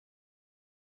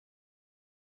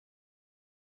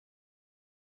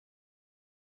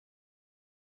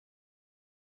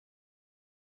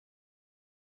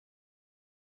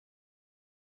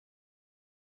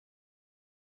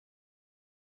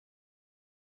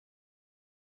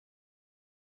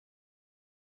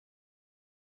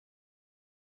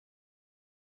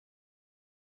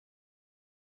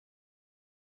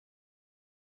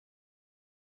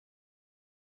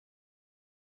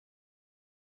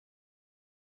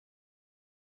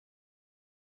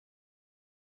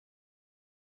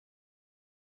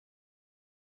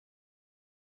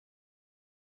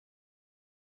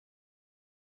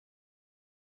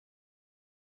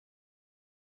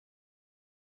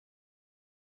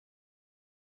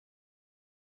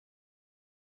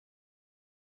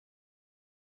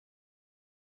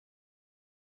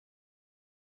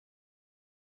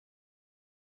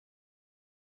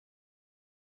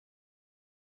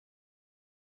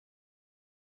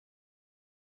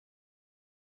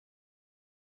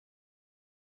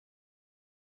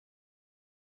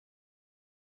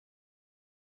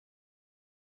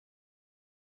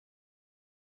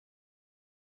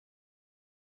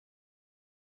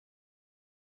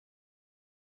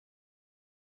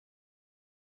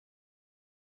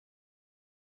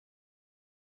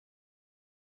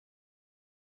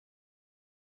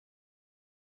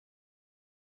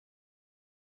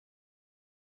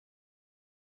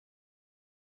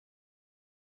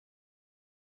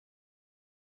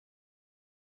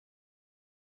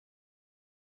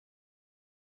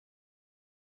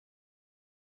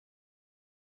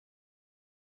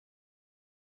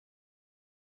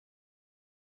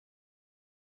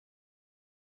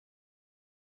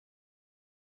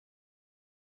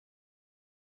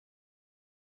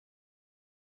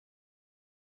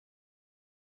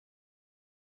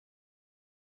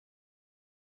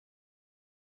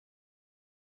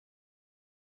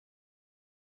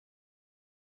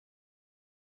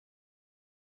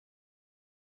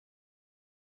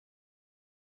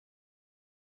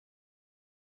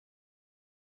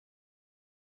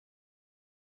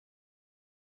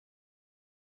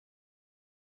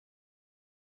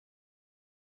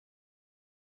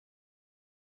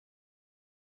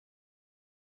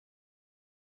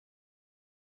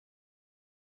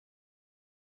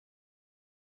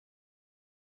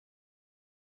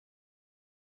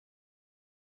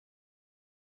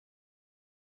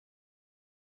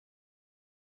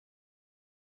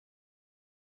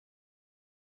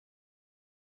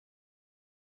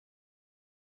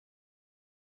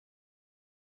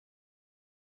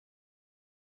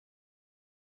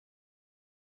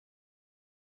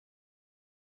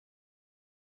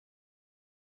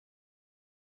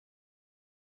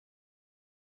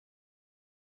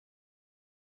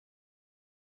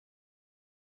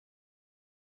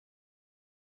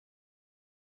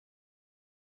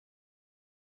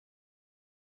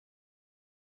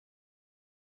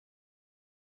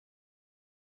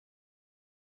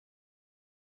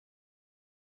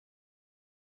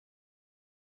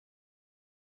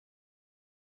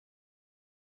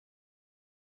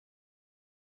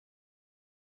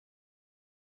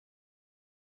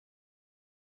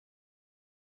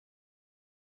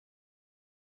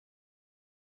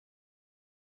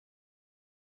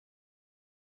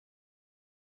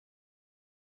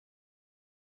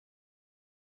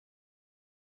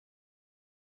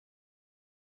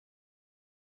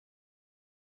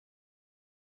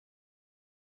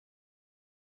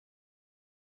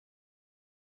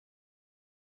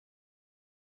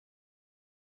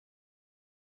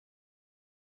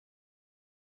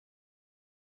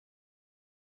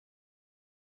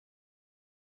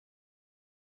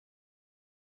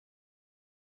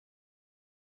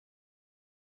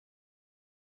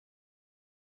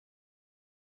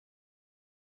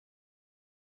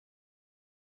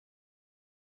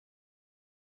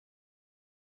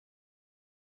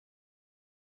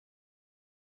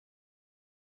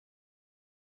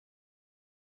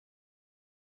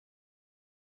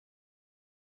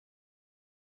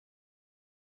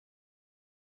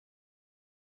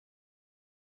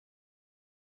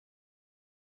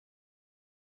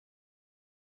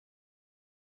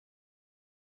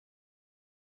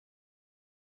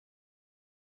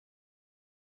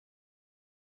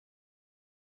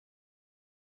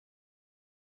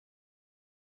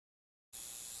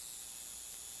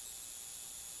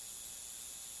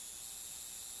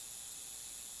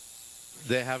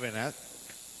They haven't asked.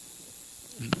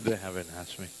 They haven't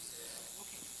asked me.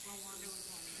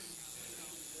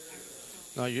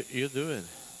 No, you do it.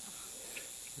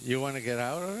 You want to get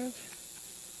out of it?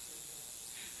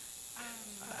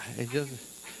 I just,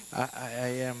 I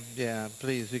am, yeah,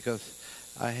 please, because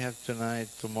I have tonight,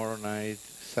 tomorrow night,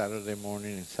 Saturday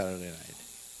morning, and Saturday night.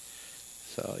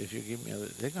 So if you give me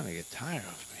they're going to get tired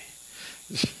of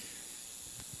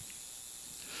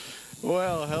me.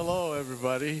 Well, hello,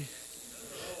 everybody.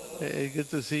 Hey, good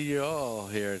to see you all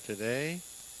here today.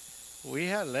 We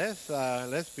had less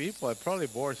people. I probably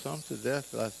bored some to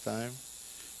death last time,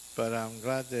 but I'm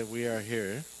glad that we are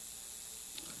here.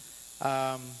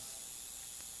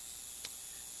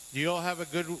 Do you all have a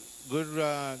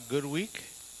good week?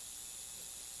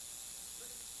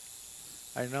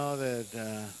 I know that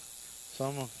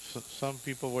some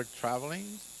people were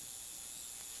traveling,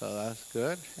 so that's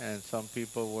good, and some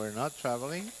people were not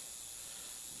traveling,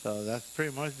 so that's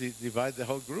pretty much divide the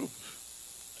whole group.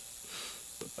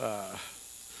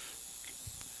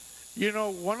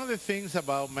 One of the things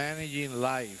about managing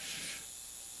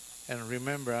life, and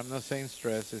remember, I'm not saying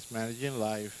stress, it's managing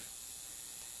life,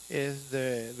 is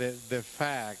the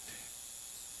fact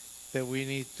that we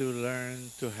need to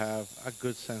learn to have a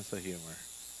good sense of humor.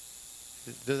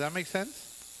 Does that make sense?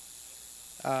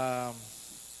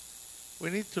 We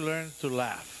need to learn to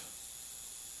laugh.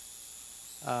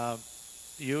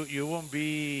 You won't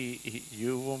be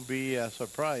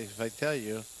surprised if I tell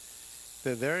you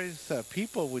that there is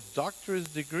people with doctor's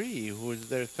degree who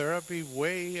their therapeutic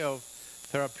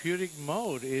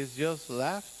mode is just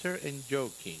laughter and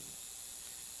joking.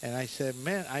 And I said,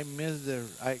 man, I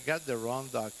got the wrong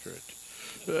doctorate.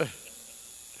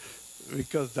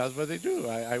 Because that's what they do.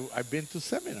 I've been to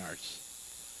seminars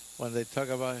when they talk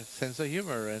about sense of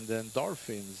humor and the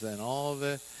endorphins and all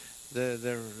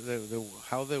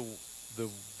how the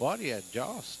body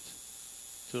adjusts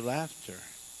to laughter.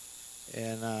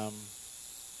 And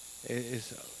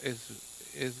it's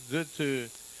good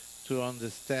to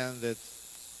understand that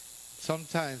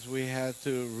sometimes we have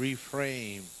to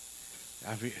reframe.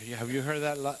 Have you heard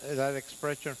that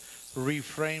expression,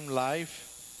 reframe life?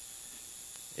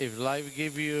 If life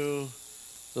gives you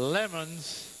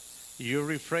lemons, you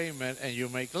reframe it and you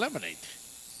make lemonade.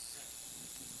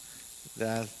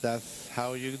 That's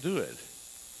how you do it.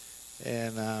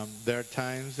 And there are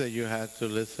times that you have to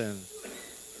listen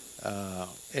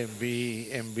and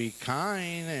be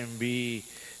kind and be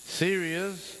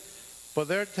serious, but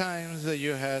there are times that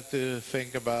you have to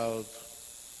think about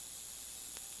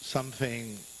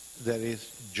something that is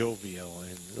jovial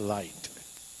and light.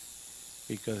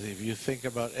 Because if you think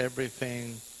about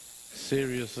everything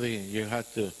seriously and you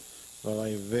have to go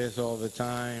like this all the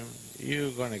time,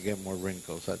 you're going to get more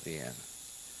wrinkles at the end.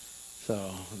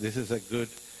 So this is a good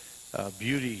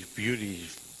beauty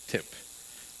tip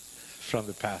from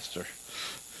the pastor.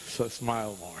 So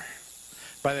smile more.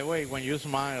 By the way, when you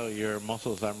smile, your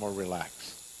muscles are more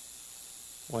relaxed.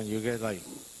 When you get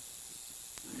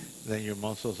then your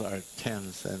muscles are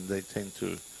tense and they tend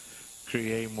to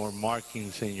create more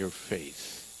markings in your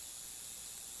face.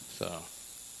 So,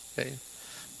 okay.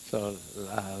 So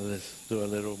let's do a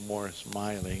little more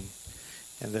smiling.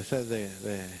 And they said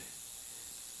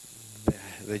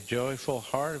the joyful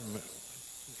heart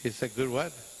is a good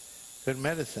what? Good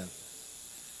medicine.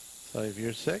 So if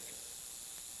you're sick,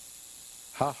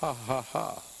 ha ha ha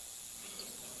ha.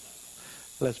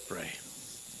 Let's pray.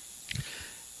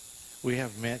 We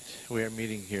are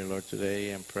meeting here, Lord,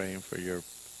 today and praying for your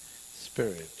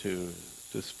Spirit to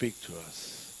speak to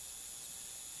us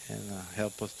and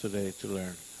help us today to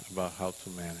learn about how to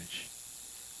manage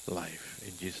life.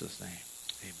 In Jesus' name,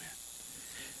 amen.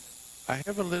 I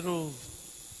have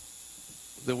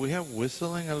do we have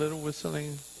a little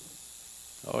whistling,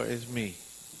 or is me?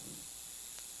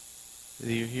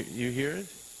 Do you hear it?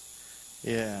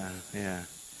 Yeah.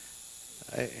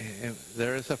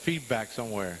 There is a feedback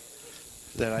somewhere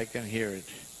that I can hear it.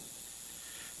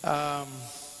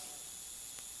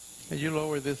 Can you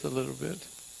lower this a little bit?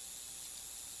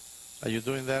 Are you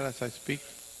doing that as I speak?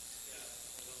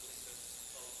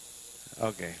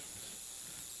 Okay.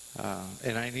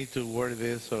 And I need to word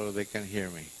this so they can hear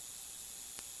me.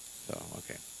 So,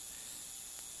 okay.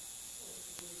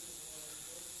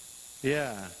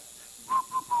 Yeah.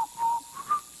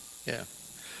 Yeah.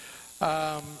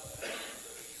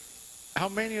 How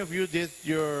many of you did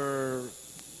your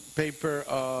paper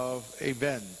of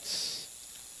events?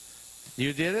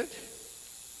 You did it?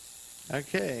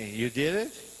 Okay, you did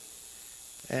it?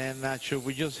 And should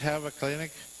we just have a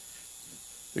clinic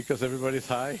because everybody's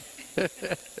high?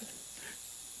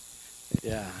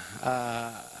 Yeah.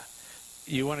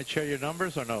 You want to share your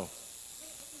numbers or no?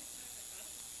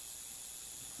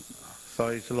 So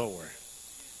it's lower.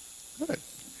 Good,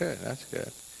 good, that's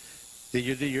good. Did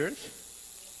you do yours?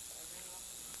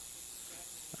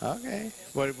 Okay.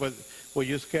 Were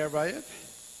you scared by it?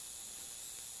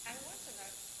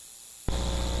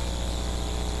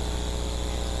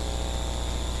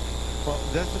 Well,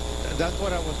 that's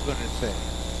what I was going to say.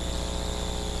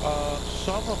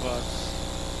 Some of us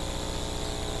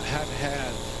have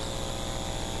had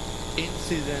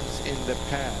incidents in the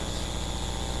past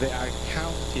that are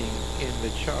counting in the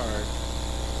chart,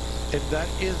 and that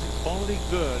is only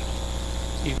good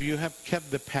if you have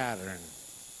kept the pattern.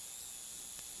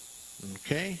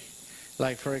 Okay?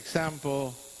 Like, for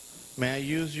example, may I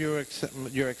use your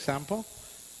example?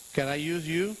 Can I use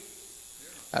you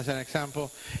as an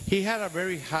example? He had a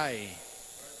very high,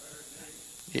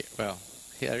 yeah, well,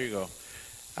 here you go.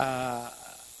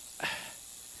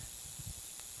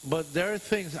 But there are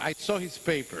things, I saw his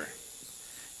paper,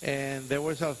 and there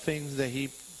were some things that he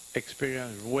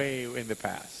experienced way in the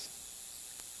past.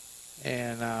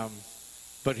 And,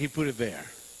 but he put it there.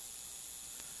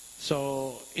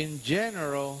 So in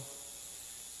general,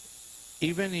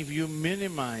 even if you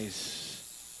minimize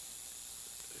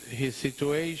his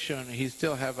situation, he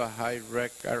still have a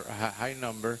high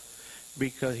number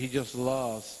because he just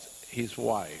lost his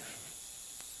wife.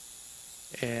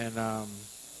 And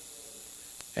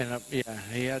yeah,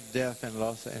 he had death and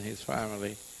loss in his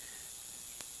family.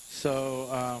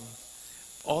 So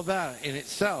all that in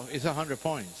itself is 100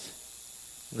 points,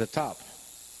 the top.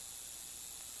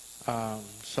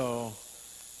 So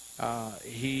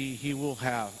he will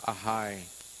have a high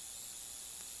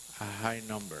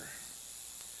number.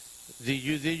 Did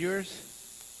you do yours?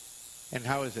 And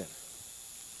how is it?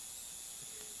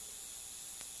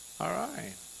 All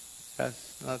right,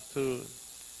 that's not too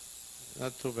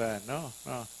bad. No.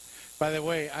 By the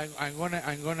way, I'm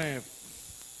gonna.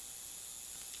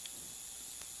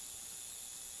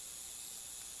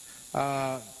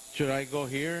 Should I go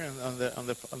here on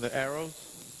the arrows?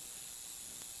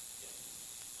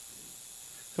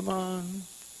 Come on.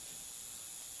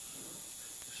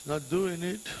 It's not doing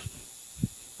it.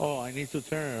 Oh, I need to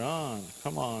turn it on.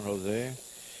 Come on, Jose.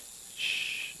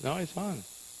 Shh. No, it's on.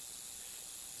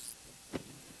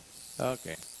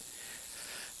 Okay.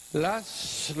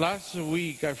 Last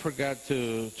week I forgot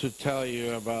to tell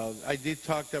you about. I did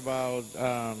talk about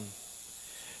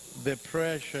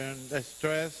depression,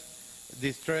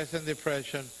 distress and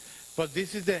depression, but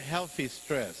this is the healthy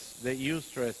stress, the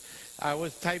eustress. I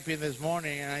was typing this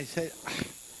morning and I said,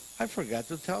 I forgot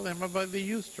to tell them about the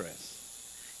eustress.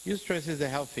 Eustress is the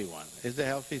healthy one. It's the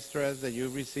healthy stress that you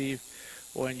receive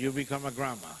when you become a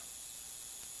grandma.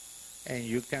 And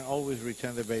you can always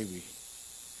return the baby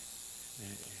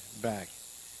back.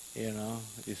 You know,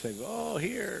 you say, oh,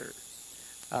 here.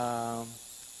 And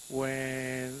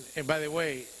by the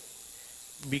way,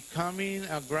 becoming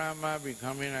a grandma,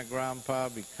 becoming a grandpa,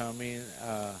 becoming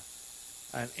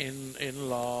an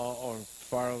in-law or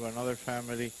part of another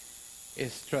family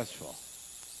is stressful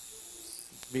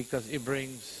because it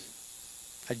brings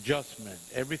adjustment,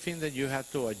 everything that you have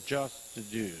to adjust to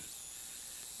do.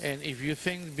 And if you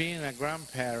think being a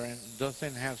grandparent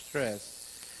doesn't have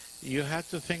stress, you have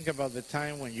to think about the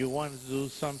time when you want to do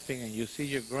something and you see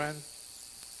your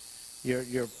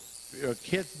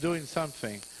kids doing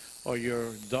something, or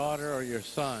your daughter or your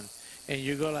son, and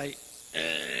you go like,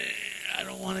 I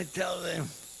don't want to tell them,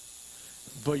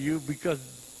 but because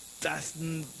that's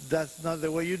not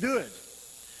the way you do it,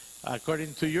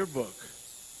 according to your book.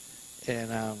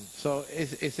 And so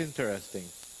it's interesting.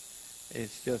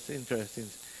 It's just interesting.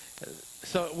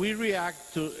 So we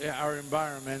react to our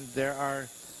environment. There are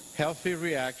healthy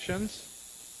reactions.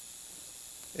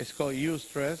 It's called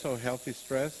eustress or healthy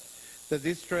stress. The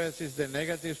distress is the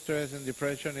negative stress, and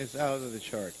depression is out of the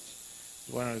charts.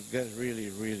 It's when it gets really,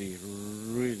 really,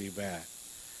 really bad.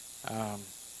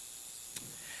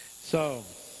 So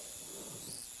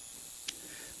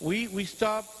we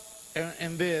stop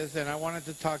in this, and I wanted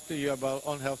to talk to you about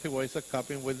unhealthy ways of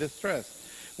coping with the stress.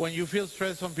 When you feel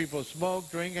stressed, some people smoke,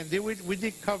 drink, and we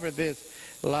did cover this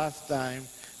last time.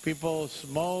 People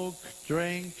smoke,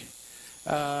 drink.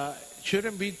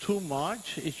 Shouldn't be too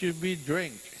much. It should be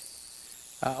drink.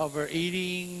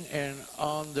 Overeating and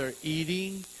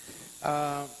under-eating.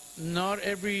 Not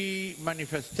every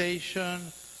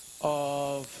manifestation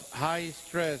of high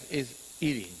stress is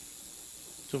eating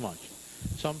too much.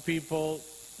 Some people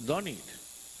don't eat.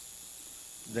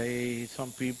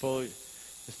 Some people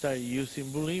start using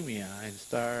bulimia and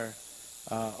start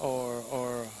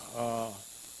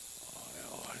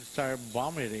start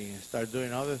vomiting and start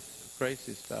doing other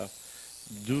crazy stuff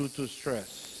due to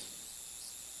stress.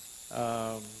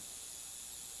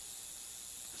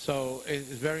 So it's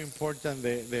very important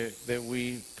that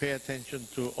we pay attention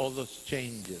to all those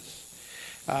changes.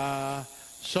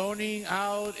 Zoning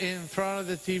out in front of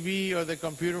the TV or the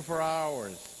computer for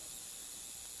hours.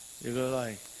 You go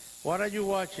like, what are you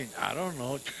watching? I don't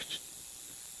know.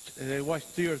 And they watch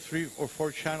 3 or 3 or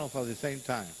 4 channels at the same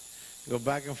time. You go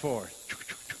back and forth.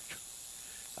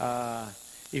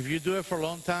 If you do it for a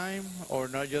long time, or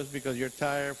not just because you're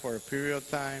tired for a period of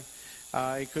time,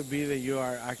 it could be that you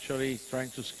are actually trying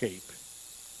to escape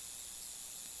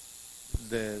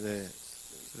the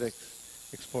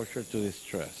exposure to the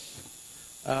stress.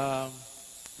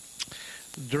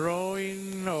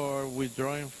 Drawing or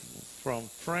withdrawing from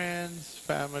friends,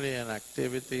 family, and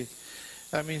activities.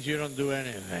 That means you don't do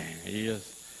anything. You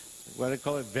just, what they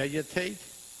call it, vegetate.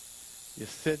 You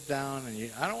sit down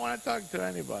and I don't want to talk to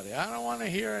anybody. I don't want to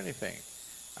hear anything.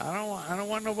 I don't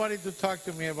want nobody to talk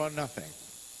to me about nothing.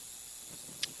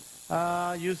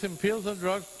 Using pills and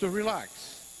drugs to relax.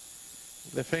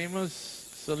 The famous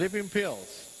sleeping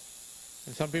pills.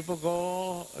 And some people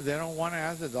go, they don't want to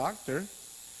ask the doctor,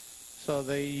 so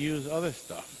they use other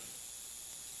stuff.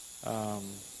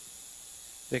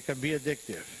 They can be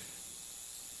addictive,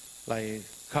 like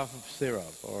cough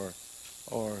syrup or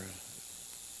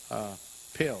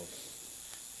pills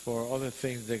for other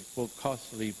things that will cause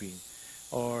sleeping.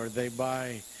 Or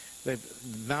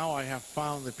now I have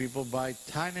found that people buy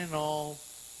Tylenol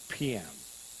PM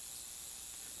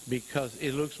because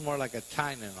it looks more like a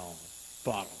Tylenol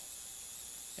bottle.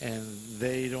 And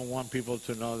they don't want people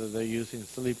to know that they're using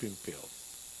sleeping pills.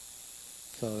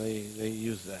 So they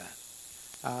use that.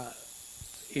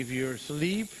 If your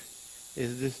sleep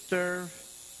is disturbed,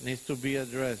 needs to be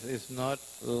addressed. It's not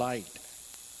light.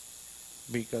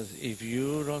 Because if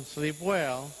you don't sleep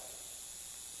well,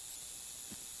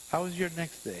 how is your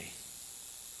next day?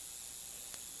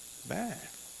 Bad.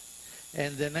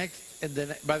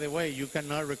 By the way, you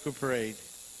cannot recuperate.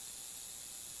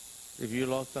 If you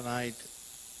lost a night,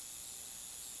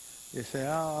 you say,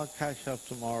 oh, I'll catch up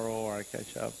tomorrow, or I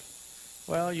catch up.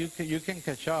 Well, you can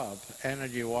catch up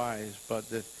energy-wise, but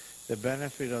the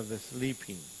benefit of the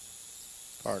sleeping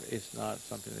part is not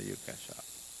something that you catch up.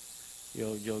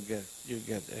 You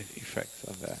get effects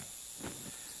of that.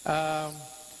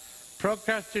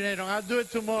 Procrastinating. I'll do it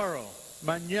tomorrow.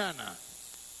 Mañana.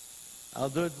 I'll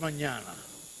do it mañana.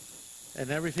 And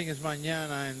everything is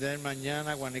mañana, and then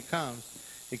mañana when it comes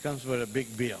with a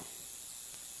big bill.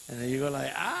 And then you go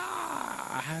like,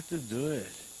 I have to do it.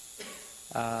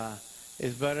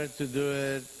 It's better to do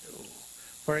it.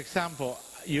 For example,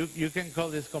 you can call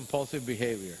this compulsive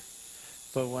behavior.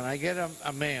 But when I get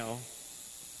a mail,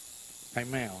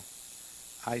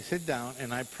 I sit down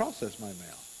and I process my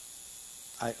mail.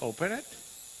 I open it,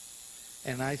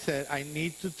 and I said, I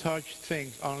need to touch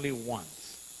things only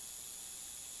once.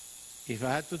 If I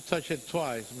had to touch it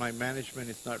twice, my management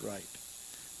is not right.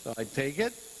 So I take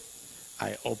it,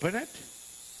 I open it.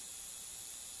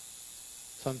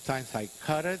 Sometimes I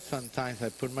cut it, sometimes I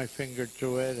put my finger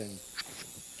through it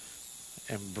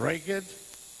and break it.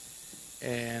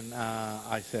 And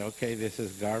I say, okay, this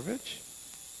is garbage.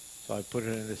 So I put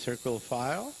it in the circle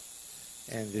file,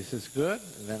 and this is good.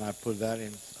 And then I put that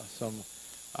in some,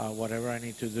 whatever I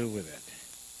need to do with it.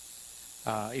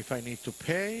 If I need to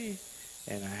pay,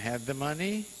 and I have the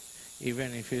money,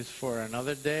 even if it's for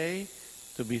another day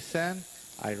to be sent,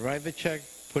 I write the check,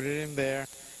 put it in there,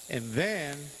 and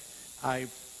then I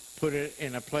put it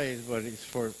in a place where it's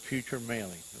for future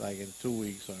mailing, like in 2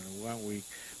 weeks or in 1 week,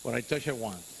 when I touch it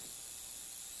once,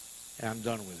 and I'm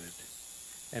done with it.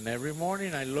 And every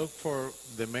morning I look for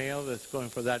the mail that's going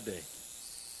for that day.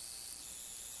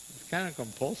 It's kind of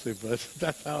compulsive, but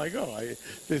that's how I go.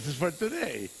 This is for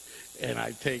today. And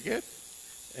I take it,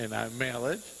 and I mail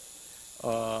it,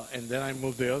 and then I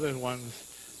move the other ones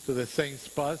to the same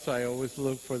spot, so I always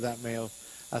look for that mail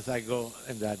as I go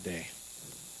in that day.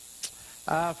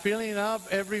 Filling up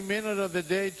every minute of the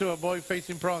day to avoid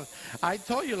facing problems. I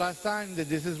told you last time that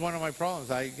this is one of my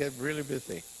problems. I get really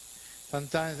busy.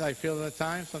 Sometimes I feel the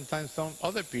time, sometimes some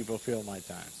other people feel my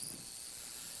time.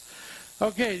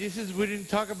 Okay, we didn't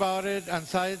talk about it,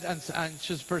 anxiety and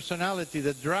anxious personality,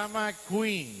 the drama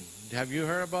queen. Have you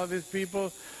heard about these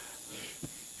people?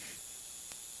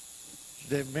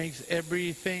 That makes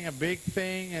everything a big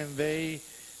thing, and they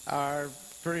are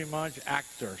pretty much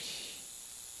actors.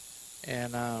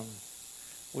 And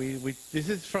this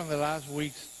is from the last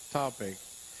week's topic,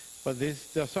 but there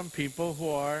are some people who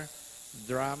are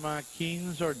drama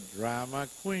kings or drama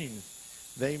queens.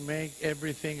 They make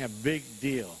everything a big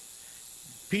deal.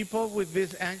 People with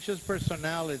this anxious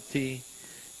personality,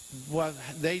 what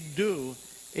they do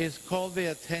is call the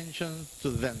attention to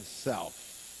themselves.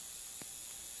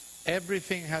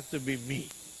 everything has to be me,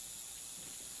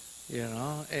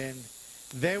 and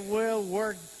they will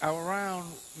work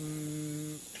around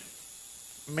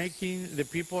making the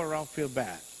people around feel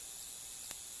bad.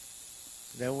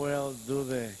 They will do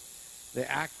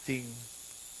the acting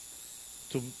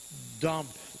to dump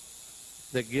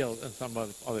the guilt on some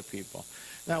other people.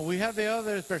 Now, we have the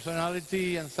other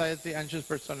personality, anxiety, anxious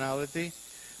personality,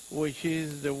 which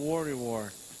is the worry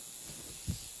wart.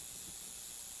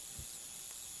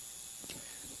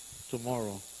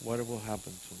 Tomorrow, what will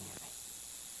happen tomorrow?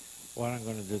 What I'm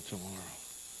going to do tomorrow?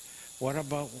 What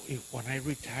about when I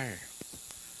retire?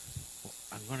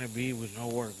 I'm going to be with no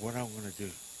work. What am I going to do?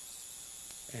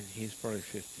 And he's probably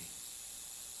 50.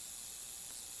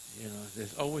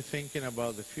 There's always thinking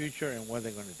about the future and what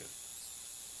they're going to do.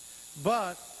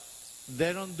 But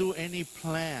they don't do any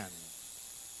plan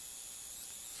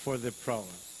for the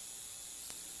problem.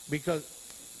 Because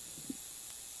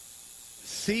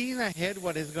seeing ahead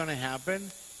what is going to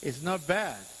happen is not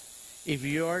bad if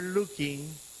you are looking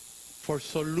for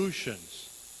solutions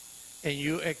and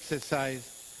you exercise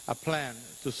a plan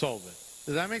to solve it.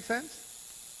 Does that make sense?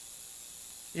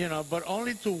 But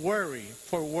only to worry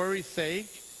for worry's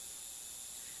sake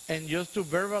and just to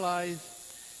verbalize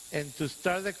and to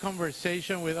start the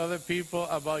conversation with other people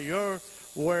about your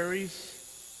worries,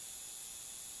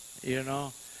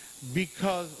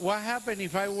 because what happens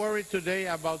if I worry today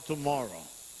about tomorrow?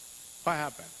 What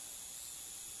happens?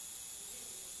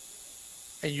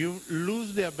 And you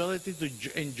lose the ability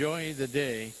to enjoy the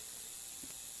day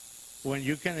when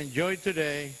you can enjoy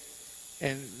today.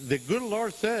 And the good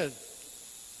Lord said,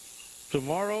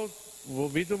 tomorrow will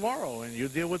be tomorrow, and you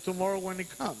deal with tomorrow when it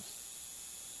comes.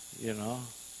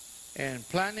 And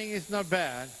planning is not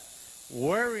bad.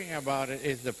 Worrying about it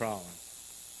is the problem.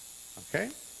 Okay?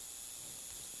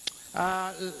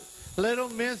 Little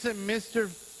Miss and Mr.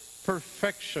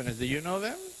 Perfectionist. Do you know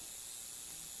them?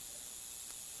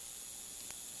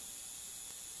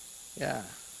 Yeah.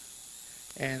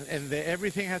 And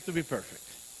everything has to be perfect.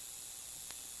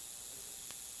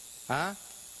 Huh?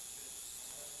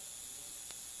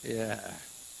 Yeah.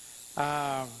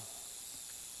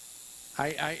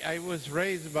 I was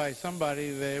raised by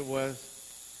somebody that was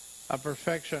a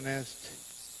perfectionist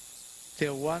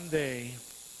till one day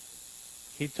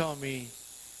he told me,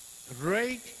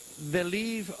 rake the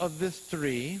leaf of this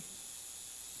tree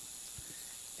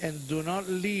and do not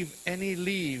leave any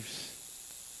leaves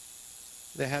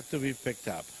that have to be picked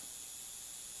up.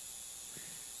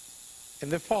 In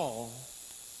the fall,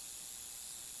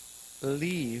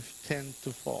 leaves tend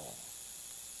to fall.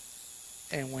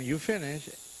 And when you finish,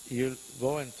 you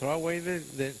go and throw away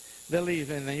the leaf,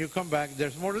 and then you come back,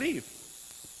 there's more leaf.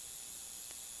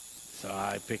 So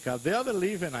I pick up the other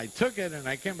leaf, and I took it, and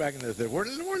I came back, and I said,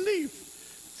 where's more leaf?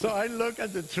 So I looked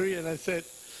at the tree, and I said,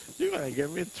 you're going to get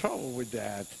me in trouble with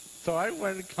that. So I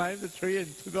went and climbed the tree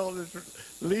and took all the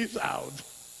leaves out.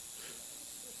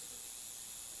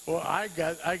 Well, I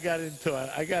got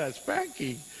a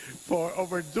spanking for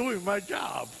overdoing my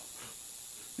job.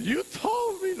 You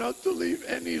told me not to leave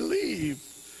any leaf.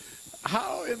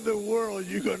 How in the world are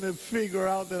you going to figure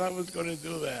out that I was going to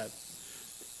do that?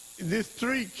 This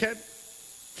tree kept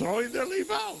throwing their leaf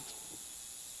out.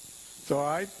 So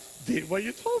I did what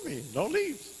you told me, no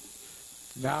leaves.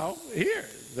 Now, here,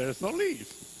 there's no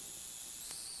leaves.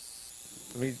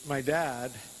 My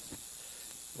dad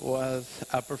was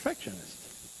a perfectionist.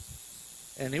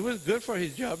 And he was good for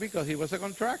his job because he was a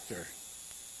contractor.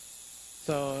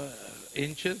 So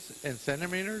inches and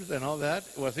centimeters and all that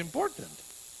was important.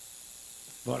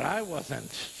 But I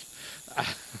wasn't.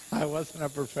 I wasn't a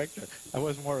perfectionist. I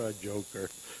was more a joker.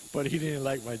 But he didn't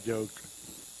like my joke.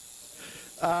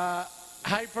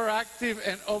 Hyperactive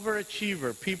and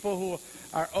overachiever. People who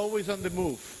are always on the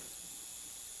move.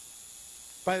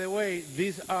 By the way,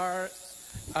 these are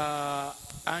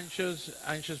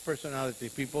anxious personality.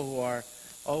 People who are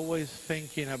always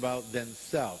thinking about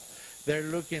themselves. They're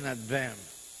looking at them.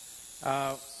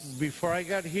 Before I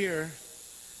got here,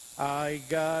 I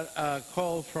got a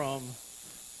call from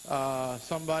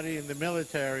somebody in the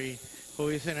military who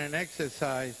is in an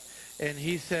exercise, and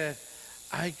he said,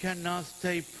 I cannot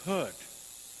stay put.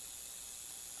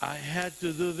 I had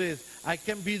to do this. I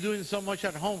can be doing so much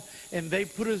at home, and they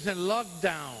put us in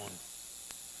lockdown,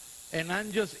 and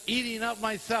I'm just eating up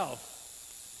myself.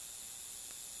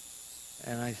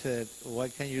 And I said,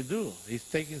 what can you do? He's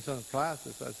taking some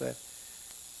classes. I said,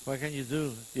 what can you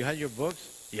do? You have your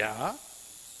books? Yeah.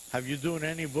 Have you done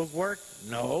any book work?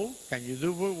 No. Can you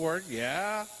do book work?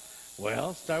 Yeah.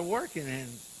 Well, start working. And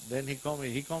then he called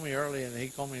me early, and he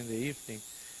called me in the evening.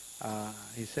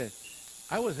 He said,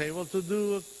 I was able to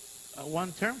do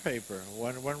one term paper,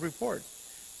 one report.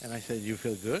 And I said, you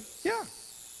feel good? Yeah.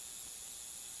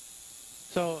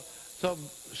 So, so,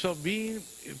 so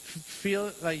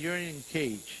feel like you're in a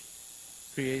cage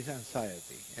creates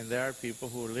anxiety. And there are people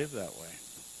who live that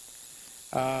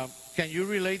way. Can you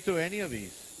relate to any of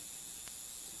these?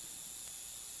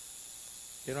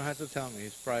 You don't have to tell me.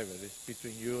 It's private. It's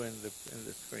between you and the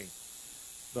screen.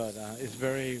 But it's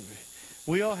very...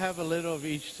 We all have a little of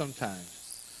each sometimes.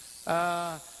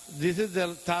 This is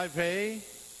the type A.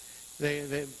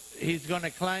 He's going to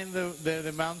climb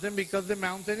the mountain because the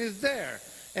mountain is there.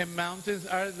 And mountains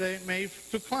are made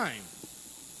to climb.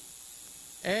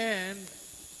 And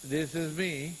this is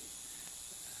me.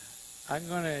 I'm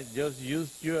going to just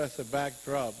use you as a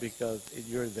backdrop because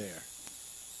you're there.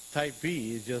 Type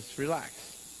B is just relax.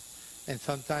 And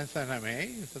sometimes I'm an A,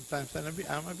 and sometimes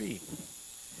I'm a B.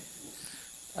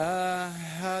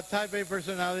 Type A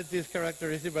personality is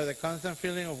characterized by the constant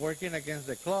feeling of working against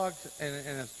the clocks and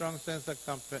a strong sense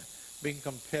of being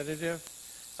competitive.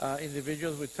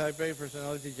 Individuals with type A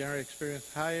personality generally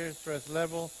experience higher stress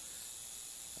level,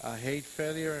 hate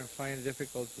failure, and find it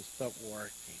difficult to stop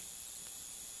working.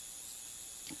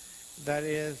 That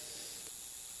is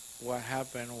what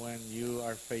happens when you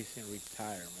are facing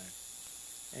retirement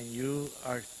and you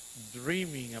are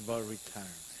dreaming about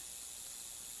retirement.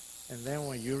 And then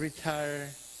when you retire,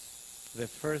 the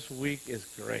first week is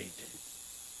great.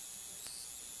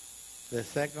 The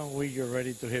second week, you're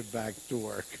ready to head back to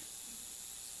work.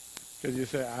 Because you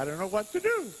say, I don't know what to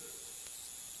do.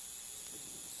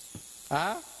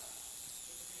 Huh?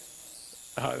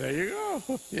 Oh, there you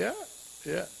go. Yeah,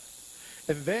 yeah.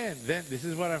 And then this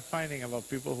is what I'm finding about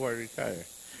people who are retired.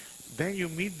 Then you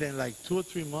meet them like 2 or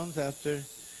 3 months after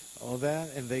all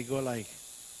that, and they go like,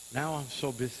 now I'm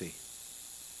so busy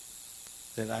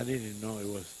that I didn't know it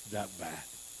was that bad.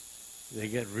 They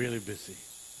get really busy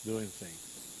doing things.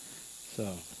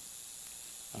 So,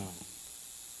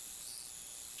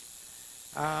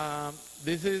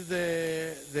 this is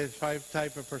the 5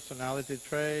 type of personality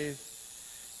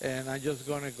traits, and I'm just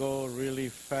going to go really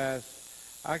fast.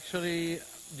 Actually,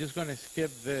 just going to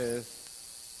skip this.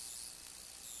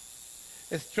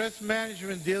 Stress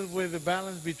management deals with the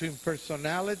balance between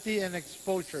personality and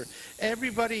exposure.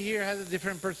 Everybody here has a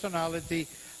different personality.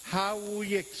 How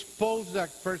we expose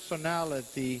that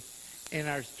personality in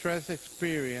our stress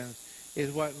experience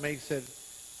is what makes it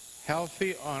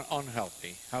healthy or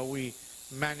unhealthy, how we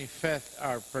manifest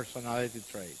our personality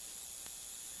traits.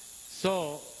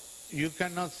 So you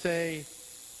cannot say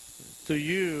to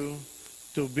you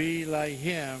to be like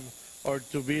him or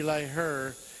to be like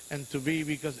her, and to be,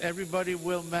 because everybody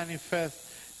will manifest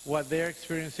what they're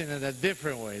experiencing in a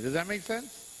different way. Does that make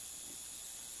sense?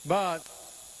 But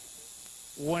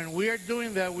when we are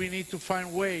doing that, we need to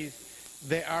find ways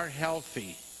that are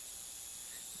healthy.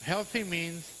 Healthy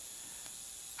means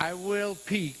I will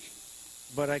peak,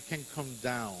 but I can come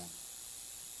down.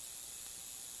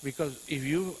 Because if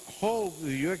you hope,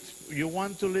 you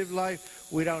want to live life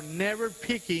without never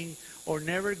peaking or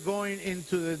never going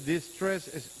into the distress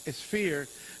sphere,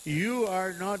 you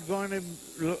are not going to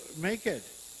make it.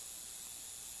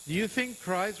 Do you think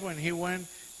Christ, when he went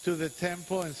to the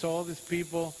temple and saw all these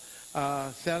people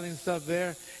selling stuff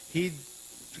there, he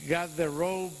got the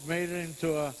robe, made it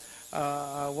into a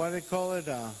what do they call it?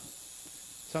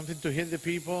 Something to hit the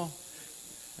people?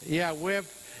 Yeah, whip.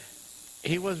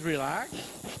 He was relaxed?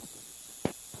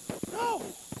 No.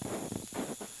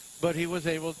 But he was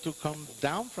able to come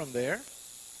down from there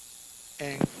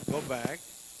and go back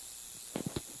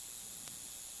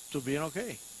to being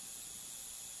okay.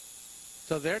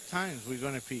 So there are times we're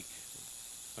going to peak.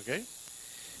 Okay?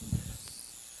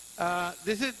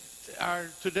 This is our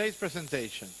today's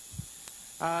presentation.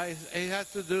 It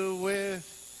has to do with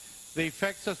the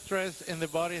effects of stress in the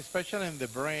body, especially in the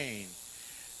brain.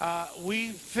 We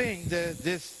think that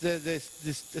the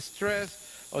stress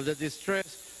or the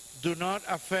distress do not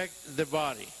affect the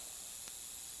body.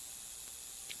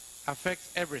 Affects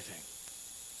everything,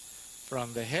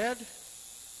 from the head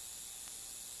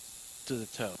to the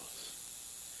toes.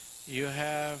 You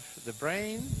have the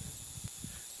brain,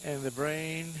 and the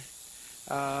brain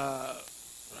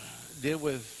deal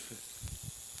with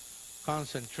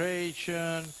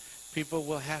concentration. People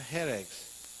will have headaches.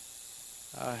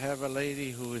 I have a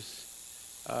lady who is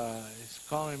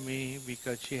calling me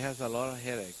because she has a lot of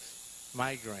headaches,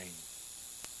 migraine.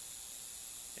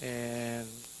 And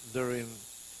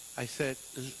I said,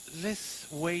 let's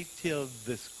wait till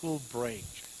the school break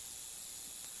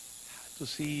to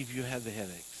see if you have the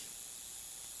headaches.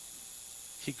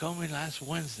 She called me last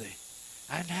Wednesday.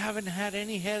 I haven't had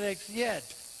any headaches yet.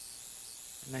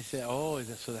 And I said, oh,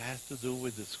 so that has to do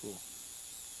with the school.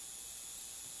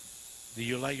 Do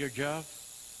you like your job?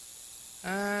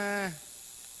 Uh,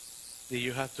 do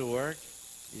you have to work?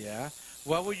 Yeah.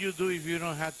 What would you do if you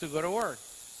don't have to go to work?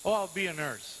 Oh, I'll be a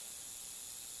nurse.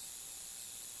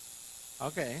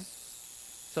 Okay.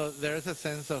 So there's a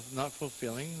sense of not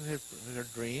fulfilling her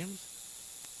dreams.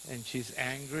 And she's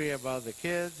angry about the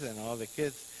kids and all the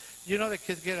kids. You know, the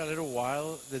kids get a little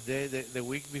wild the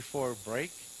week before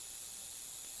break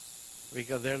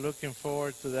because they're looking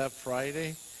forward to that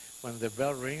Friday when the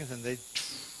bell rings and they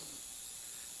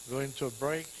go into a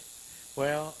break.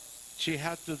 Well, she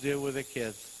had to deal with the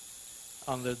kids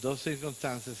under those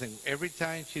circumstances, and every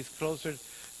time she's closer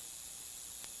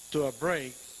to a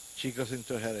break, she goes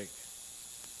into a headache.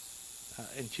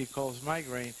 And she calls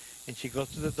migraine, and she goes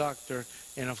to the doctor,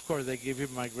 and of course they give her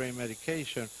migraine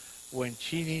medication when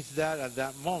she needs that at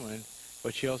that moment,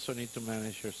 but she also needs to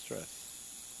manage her stress.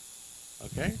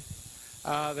 Okay?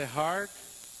 The heart,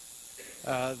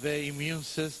 the immune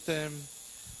system,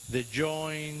 the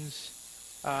joints,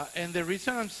 and the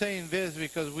reason I'm saying this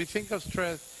because we think of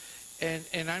stress,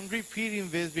 and I'm repeating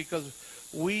this because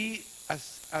we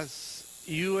as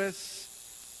U.S.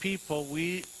 people,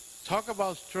 we talk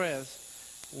about stress,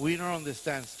 we don't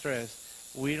understand stress,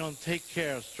 we don't take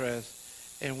care of stress,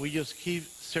 and we just keep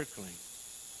circling.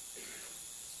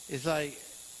 It's like,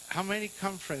 how many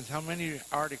conferences, how many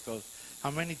articles, how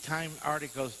many Time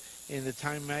articles in the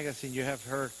Time magazine you have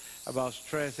heard about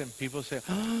stress, and people say,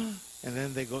 oh, and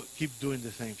then they keep doing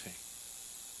the same thing.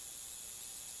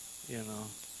 You know,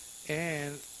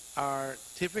 and our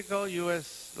typical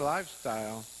U.S.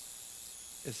 lifestyle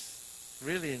is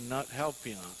really not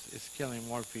helping us. It's killing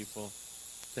more people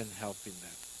than helping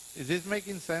them. Is this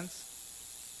making sense?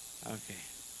 Okay.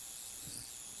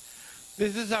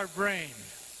 This is our brain.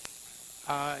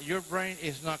 Your brain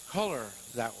is not colored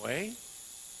that way.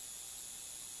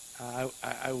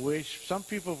 I wish some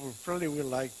people probably would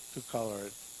like to color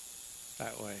it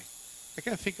that way. I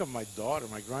can think of my daughter,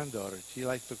 my granddaughter. She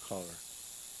likes to color.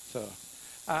 So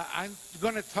I'm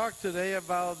going to talk today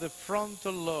about the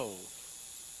frontal lobe.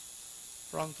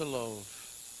 Frontal lobe.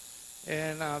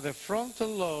 And the frontal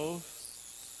lobe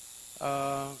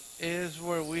is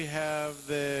where we have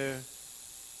the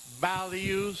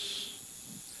values,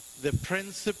 the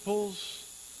principles,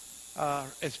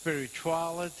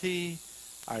 spirituality,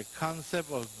 our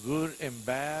concept of good and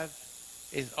bad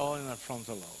is all in our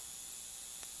frontal lobe.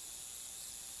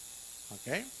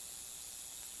 Okay?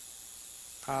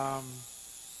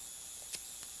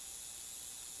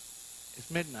 It's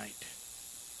midnight,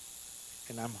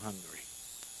 and I'm hungry.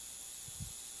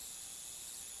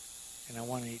 And I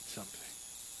want to eat something.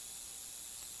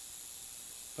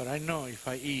 But I know if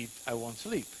I eat, I won't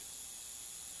sleep.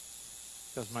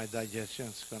 Because my digestion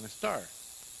is going to start.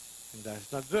 And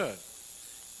that's not good.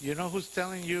 You know who's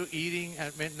telling you eating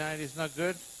at midnight is not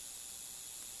good?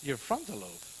 Your frontal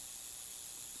lobe.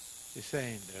 He's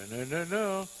saying, no, no, no,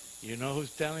 no. You know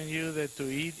who's telling you that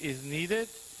to eat is needed?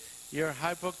 Your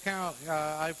hippocampus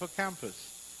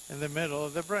in the middle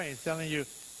of the brain is telling you,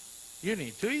 you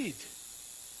need to eat.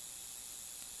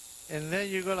 And then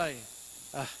you go like,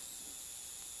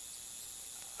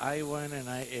 I went and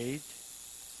I ate,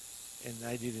 and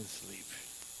I didn't sleep.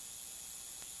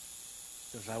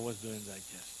 Because I was doing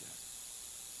digestion.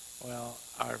 Well,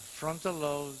 our frontal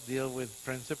lobe deal with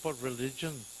principle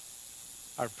religion.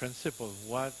 Our principles.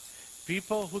 What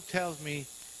people who tell me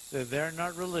that they're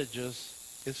not religious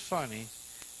is funny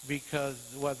because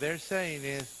what they're saying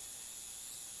is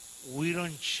we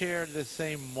don't share the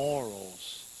same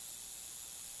morals.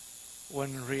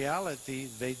 When in reality,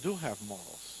 they do have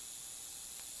morals.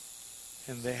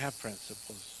 And they have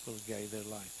principles to guide their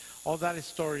life. All that is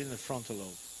stored in the frontal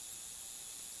lobe.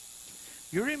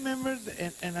 You remember,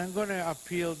 and I'm going to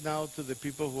appeal now to the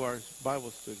people who are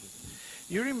Bible students.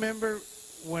 You remember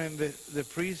when the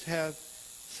priest had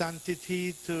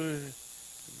sanctity to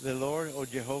the Lord or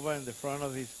Jehovah in the front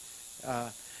of his,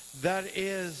 that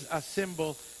is a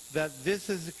symbol that this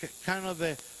is kind of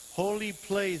the holy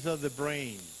place of the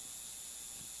brain,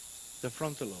 the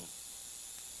frontal lobe.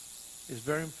 It's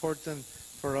very important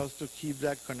for us to keep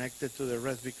that connected to the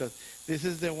rest because this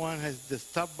is the one has the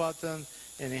stop button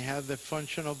and it has the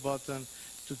functional button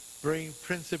to bring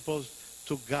principles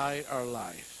to guide our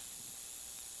life.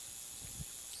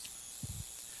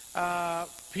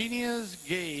 Phineas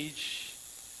Gage,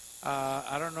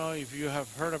 I don't know if you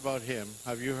have heard about him.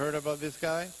 Have you heard about this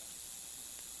guy?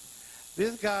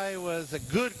 This guy was a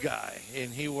good guy,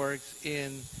 and he works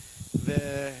in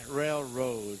the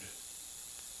railroad.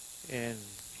 And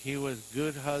he was a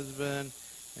good husband,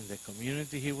 in the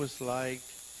community he was liked.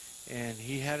 and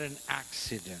he had an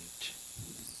accident.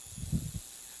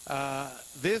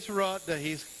 This rod that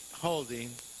he's holding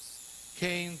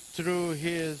came through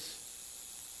his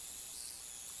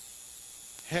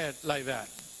head like that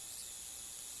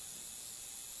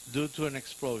due to an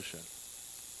explosion.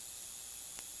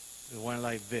 It went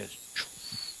like this.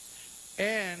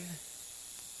 And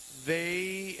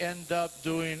they end up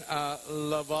doing a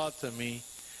lobotomy.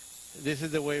 This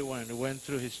is the way it went. It went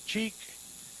through his cheek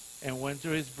and went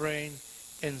through his brain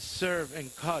and served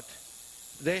and cut.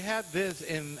 They had this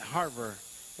in Harvard,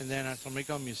 in the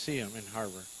Anatomical Museum in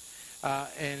Harvard.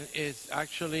 And it's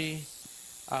actually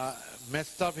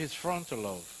messed up his frontal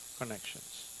lobe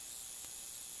connections.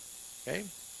 Okay?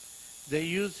 They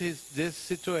use this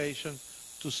situation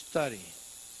to study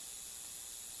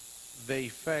the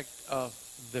effect of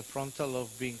the frontal lobe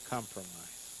being compromised.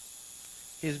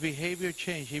 His behavior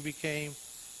changed. He became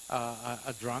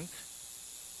a drunk.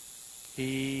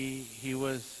 He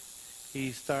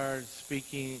started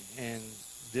speaking in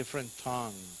different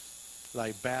tongues,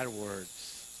 like bad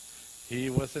words. He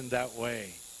wasn't that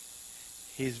way.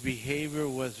 His behavior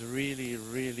was really,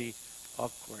 really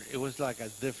awkward. It was like a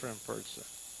different person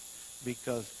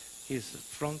because his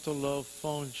frontal lobe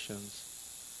functions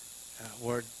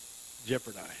were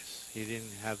jeopardized. He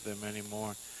didn't have them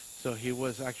anymore. So he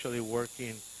was actually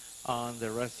working on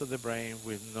the rest of the brain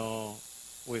with no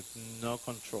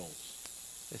controls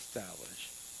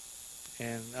established.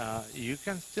 And you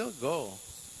can still go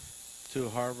to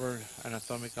Harvard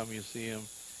Anatomical Museum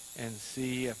and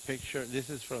see a picture. This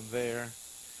is from there.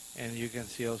 And you can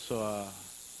see also,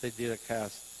 they did a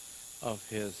cast of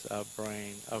his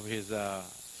brain, of his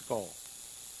skull.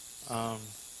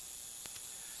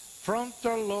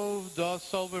 Frontal lobe does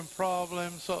solving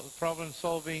problems, problem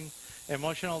solving,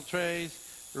 emotional traits,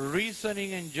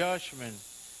 reasoning and judgment,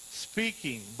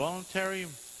 speaking, voluntary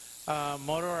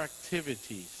motor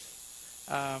activities.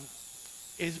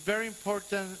 It's very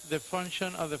important, the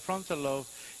function of the frontal lobe,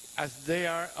 as they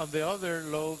are on the other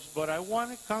lobes, but I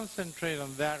want to concentrate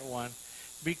on that one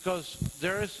because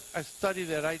there is a study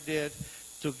that I did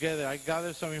together. I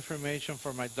gathered some information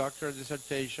for my doctoral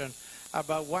dissertation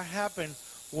about what happened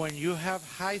when you have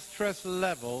high stress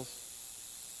levels,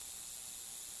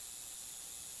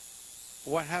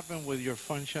 what happened with your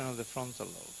function of the frontal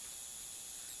lobe.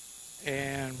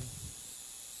 And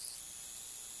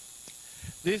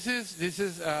this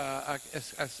is a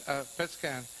PET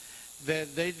scan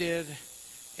that they did,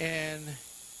 and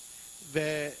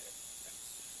this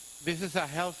is a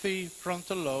healthy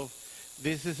frontal lobe.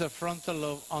 This is a frontal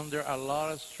lobe under a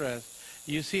lot of stress.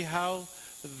 You see how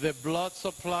the blood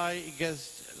supply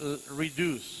gets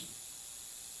reduced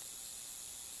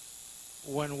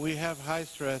when we have high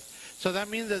stress. So that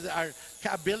means that our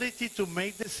ability to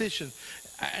make decisions,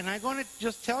 and I'm going to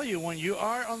just tell you, when you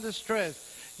are under stress,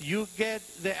 you get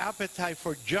the appetite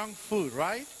for junk food,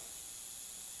 right?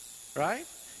 Right?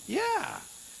 Yeah.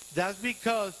 That's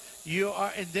because you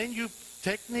are, and then you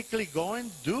technically go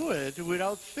and do it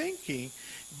without thinking,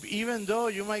 even though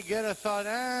you might get a thought,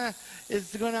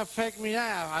 it's going to affect me.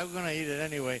 I'm going to eat it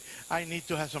anyway. I need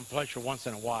to have some pleasure once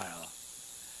in a while.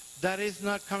 That is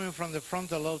not coming from the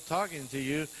frontal lobe talking to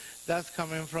you. That's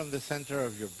coming from the center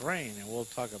of your brain, and we'll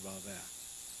talk about that.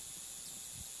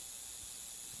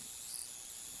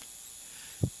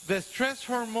 The stress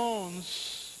hormones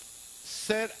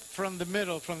set from the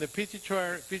middle, from the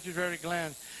pituitary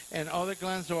gland and other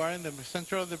glands that are in the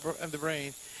center of the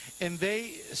brain, and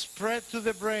they spread to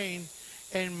the brain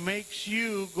and makes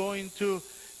you go into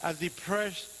a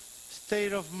depressed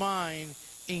state of mind,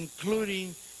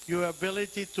 including your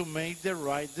ability to make the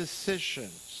right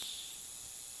decisions.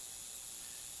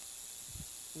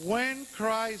 When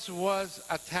Christ was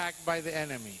attacked by the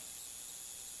enemy,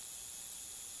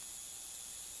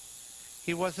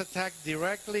 he was attacked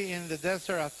directly in the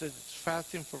desert after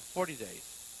fasting for 40 days,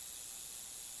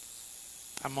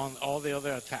 among all the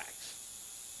other attacks.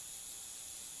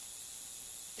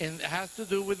 And it has to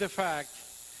do with the fact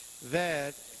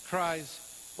that Christ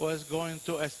was going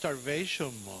to a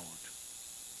starvation mode.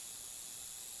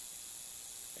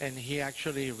 And he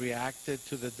actually reacted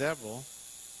to the devil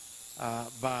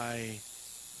by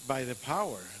the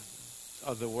power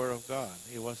of the Word of God.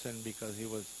 It wasn't because he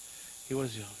was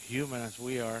human as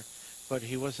we are, but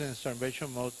he was in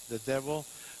starvation mode. The devil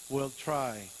will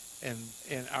try, and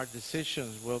our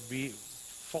decisions will be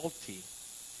faulty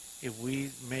if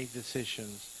we make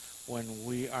decisions when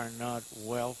we are not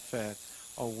well fed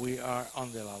or we are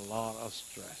under a lot of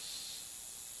stress.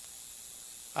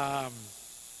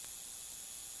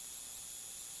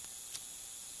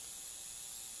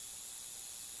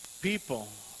 People,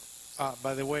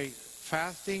 by the way,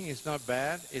 fasting is not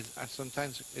bad.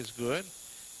 Sometimes it's good.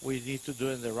 We need to do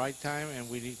it in the right time, and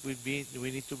we need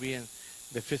to be in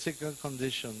the physical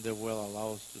condition that will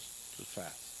allow us to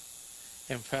fast.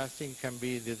 And fasting can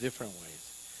be the different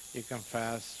ways. You can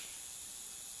fast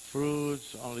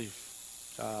fruits, only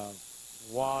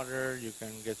water. You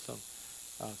can get some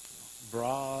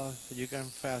broth. You can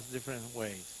fast different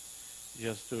ways,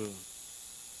 just to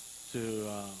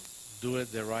do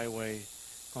it the right way.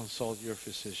 Consult your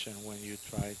physician when you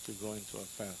try to go into a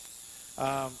fast.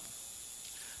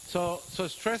 So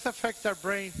stress affects our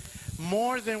brain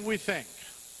more than we think.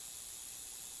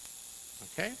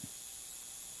 Okay?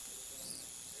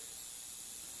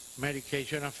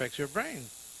 Medication affects your brain.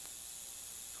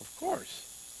 Of course.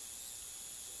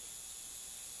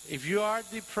 If you are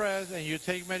depressed and you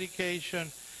take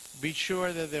medication, be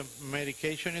sure that the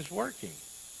medication is working.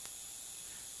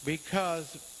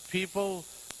 Because people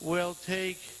will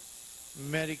take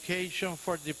medication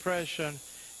for depression,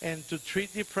 and to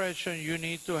treat depression you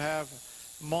need to have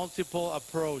multiple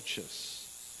approaches.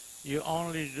 You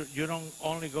don't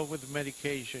only go with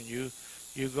medication. You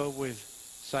go with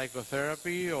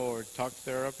psychotherapy or talk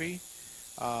therapy,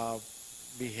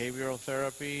 behavioral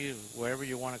therapy, whatever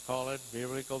you want to call it,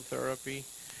 biblical therapy.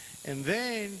 And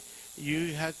then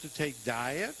you have to take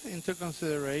diet into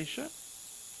consideration.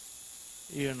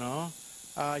 You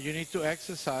need to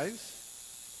exercise.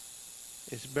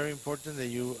 It's very important that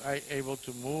you are able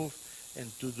to move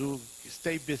and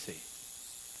stay busy.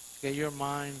 Get your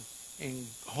mind in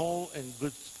whole and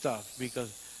good stuff,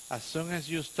 because as soon as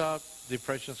you stop,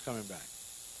 depression's coming back.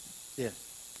 Yes.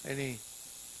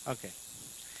 Okay.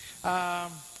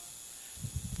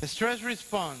 The stress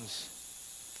response.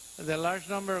 The large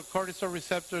number of cortisol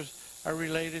receptors are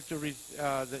related to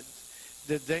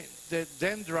the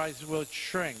dendrites will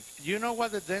shrink. You know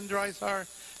what the dendrites are?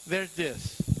 There's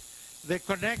this. They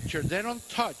connector. They don't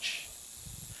touch.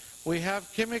 We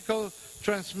have chemical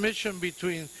transmission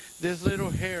between these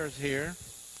little hairs here.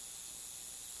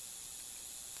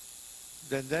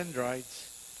 The dendrites.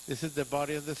 This is the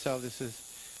body of the cell. This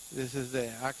is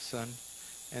the axon,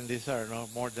 and these are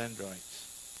more dendrites.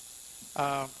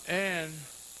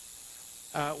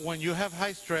 When you have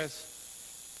high stress,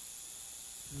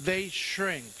 they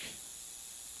shrink.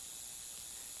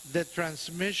 The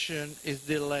transmission is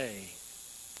delayed.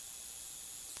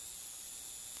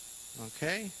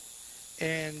 Okay?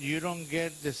 And you don't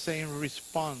get the same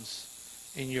response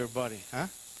in your body. Huh?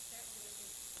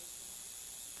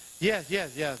 Yes.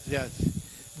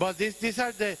 But this is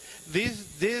the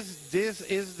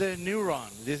neuron.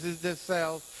 This is the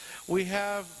cell. We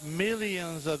have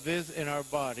millions of this in our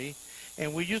body,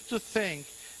 and we used to think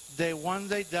that when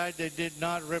they died, they did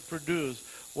not reproduce.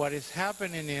 What is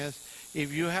happening is,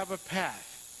 if you have a path,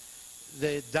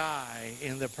 they die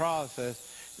in the process.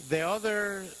 The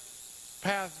other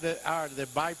paths that are the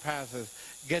bypasses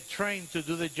get trained to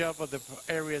do the job of the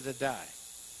area that die.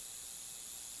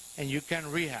 And you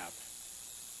can rehab.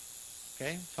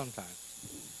 Okay, sometimes.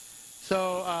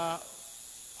 So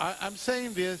I'm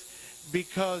saying this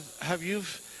because have you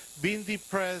been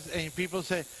depressed and people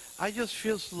say, I just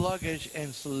feel sluggish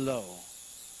and slow.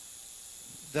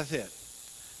 That's it.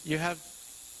 You have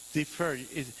deferred.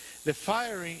 The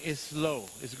firing is slow.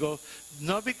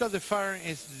 Not because the firing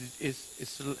is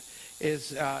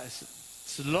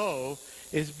slow,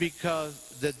 it's because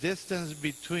the distance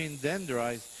between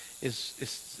dendrites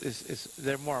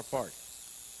they're more apart.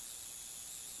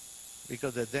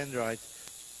 Because the dendrites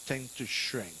tend to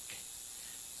shrink.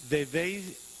 Do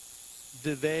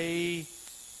they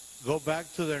go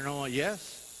back to their normal?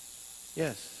 Yes.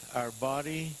 Our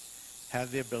body has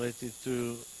the ability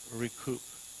to recoup,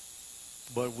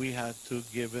 but we have to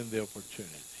give them the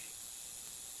opportunity,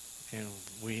 and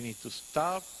we need to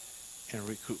stop and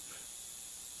recoup.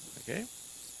 Okay.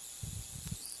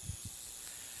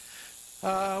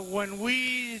 When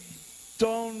we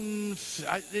don't,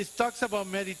 it talks about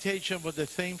meditation, but the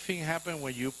same thing happens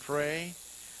when you pray.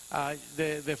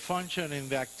 The function and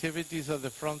the activities of the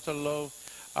frontal lobe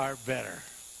are better.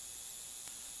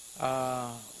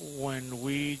 When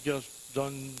we just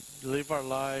don't live our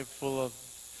life full of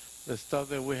the stuff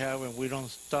that we have and we don't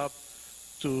stop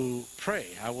to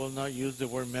pray. I will not use the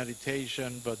word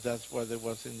meditation, but that's what it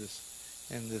was in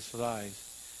this slide.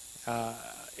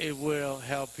 It will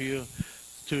help you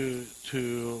to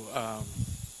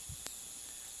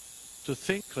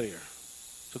think clear,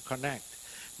 to connect.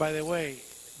 By the way,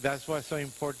 that's why it's so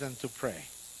important to pray.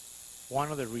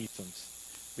 One of the reasons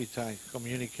besides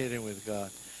communicating with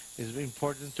God is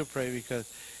important to pray,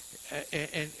 because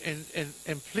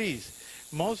and please,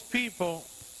 most people,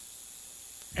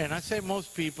 and I say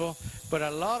most people, but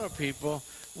a lot of people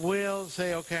will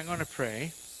say, okay, I'm going to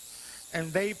pray.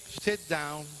 And they sit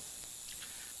down,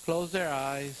 close their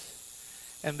eyes,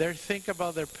 and they think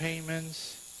about their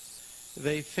payments.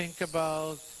 They think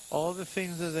about all the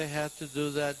things that they had to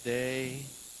do that day.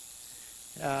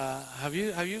 Have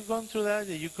you gone through that?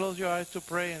 You close your eyes to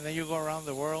pray, and then you go around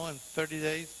the world in 30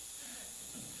 days?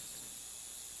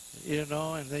 You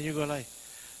know, and then you go like,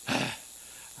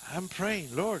 I'm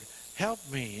praying, Lord, help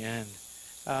me. And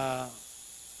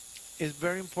it's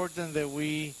very important that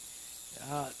we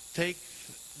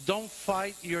don't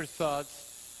fight your thoughts,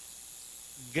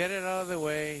 get it out of the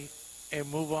way, and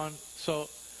move on. So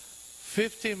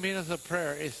 15 minutes of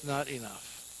prayer is not enough.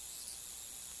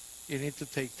 You need to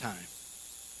take time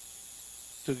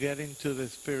to get into the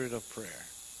spirit of prayer.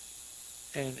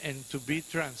 And to be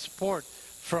transport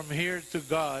from here to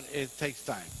God, it takes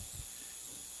time.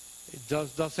 It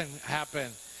doesn't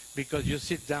happen because you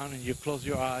sit down and you close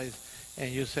your eyes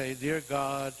and you say, Dear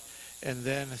God, and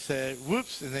then say,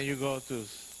 whoops, and then you go to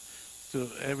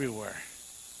everywhere.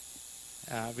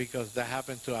 Because that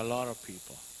happened to a lot of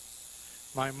people.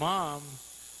 My mom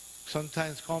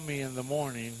sometimes called me in the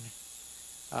morning,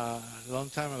 a long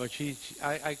time ago.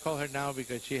 I call her now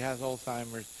because she has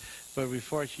Alzheimer's, but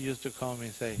before she used to call me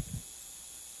and say,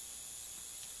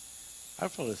 I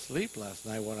fell asleep last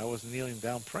night when I was kneeling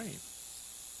down praying.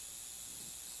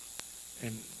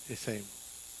 And they say,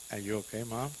 are you okay,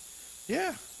 Mom?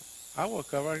 Yeah. I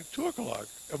woke up at 2 o'clock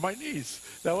on my knees.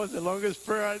 That was the longest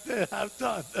prayer I've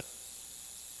done.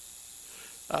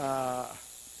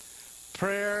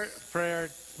 Prayer,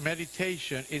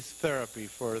 meditation is therapy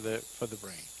for the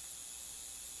brain.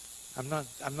 I'm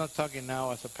not talking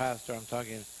now as a pastor. I'm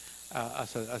talking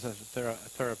as a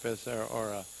therapist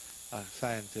or a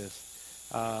scientist.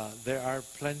 There are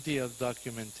plenty of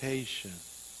documentation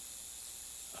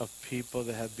of people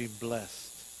that have been blessed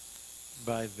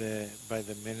by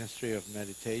the ministry of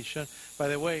meditation. By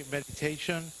the way,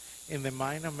 meditation in the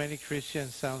mind of many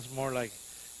Christians sounds more like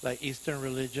Eastern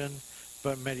religion,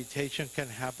 but meditation can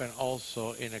happen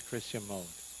also in a Christian mode.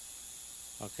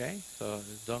 Okay, so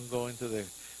don't go into the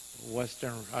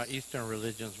Western Eastern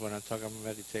religions when I'm talking about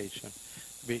meditation.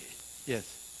 Yes.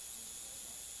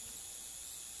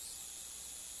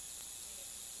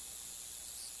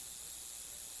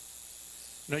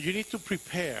 No, you need to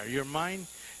prepare your mind.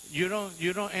 You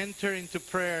don't enter into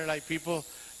prayer like people.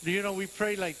 You know, we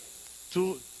pray like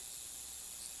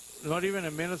not even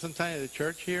a minute sometimes at the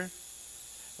church here.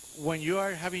 When you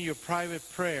are having your private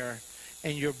prayer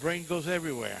and your brain goes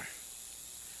everywhere,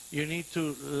 you need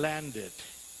to land it.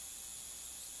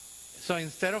 So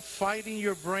instead of fighting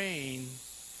your brain,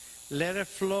 let it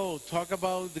flow. Talk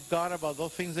about God, about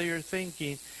those things that you're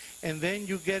thinking, and then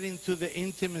you get into the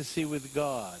intimacy with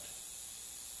God.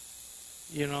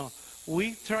 You know,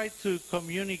 we try to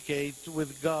communicate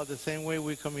with God the same way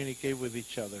we communicate with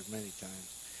each other many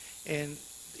times. And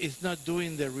it's not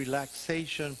doing the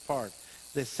relaxation part.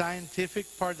 The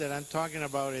scientific part that I'm talking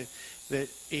about is that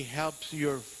it helps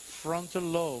your frontal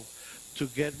lobe to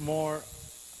get more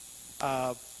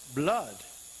blood.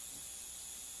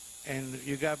 And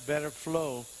you got better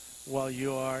flow while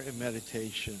you are in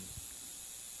meditation.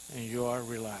 And you are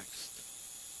relaxed.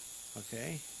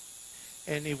 Okay?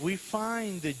 And if we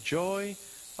find the joy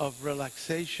of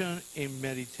relaxation in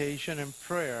meditation and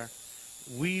prayer,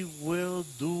 we will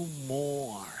do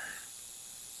more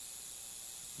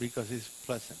because it's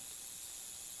pleasant.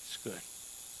 It's good.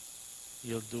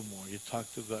 You'll do more. You talk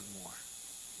to God more.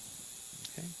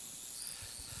 Okay?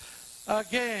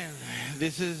 Again,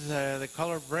 this is the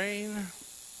color brain,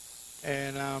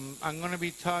 and I'm going to be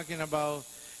talking about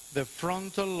the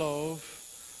frontal lobe.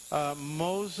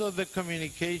 Most of the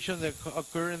communication that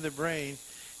occurs in the brain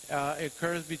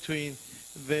occurs between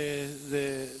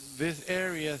this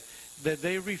area that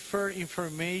they refer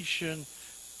information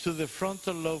to the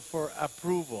frontal lobe for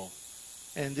approval.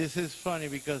 And this is funny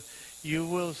because you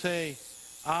will say,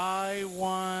 I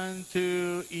want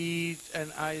to eat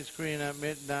an ice cream at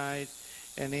midnight,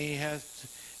 and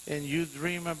and you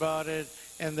dream about it,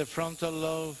 and the frontal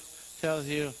lobe tells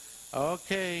you,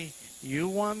 okay, you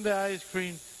want the ice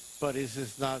cream, but this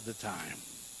is not the time.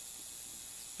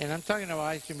 And I'm talking about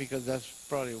ice cream because that's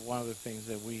probably one of the things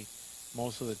that we,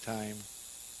 most of the time,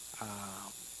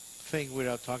 think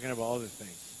without talking about other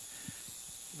things.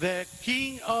 The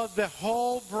king of the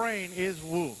whole brain is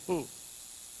who?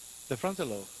 The frontal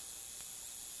lobe.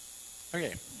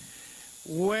 Okay.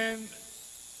 When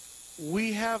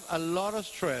we have a lot of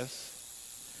stress,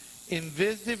 in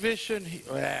this division,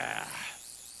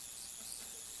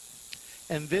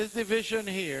 and this division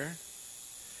here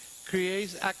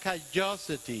creates a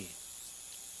callosity.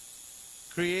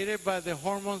 created by the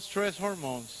hormones, stress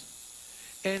hormones,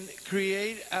 and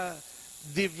create a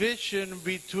division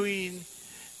between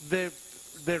the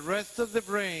rest of the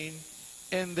brain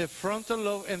and the frontal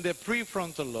lobe and the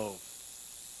prefrontal lobe.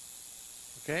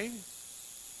 Okay?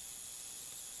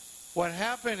 What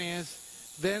happened is,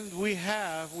 then we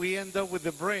end up with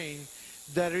the brain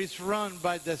that is run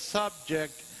by the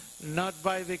subject, not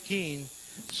by the king.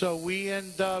 So we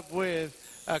end up with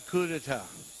a coup d'etat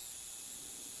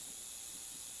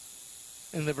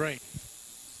in the brain.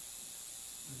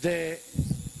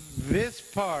 This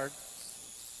part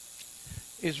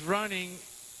is running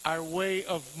our way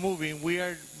of moving. We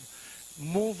are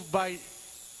moved by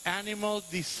animal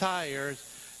desires,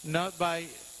 not by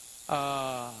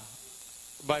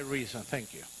reason.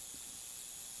 Thank you.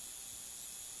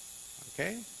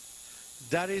 Okay?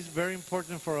 That is very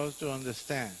important for us to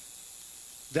understand.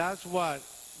 That's what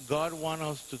God wants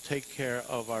us to take care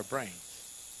of our brains.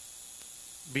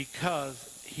 Because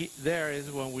there is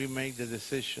when we make the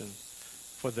decision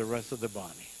for the rest of the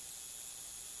body.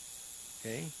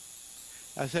 Okay?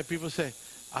 I said, people say,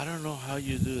 I don't know how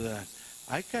you do that.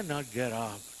 I cannot get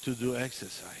up to do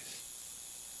exercise.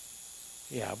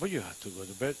 Yeah, but you have to go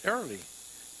to bed early.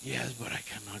 Yes, but I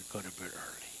cannot go to bed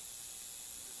early.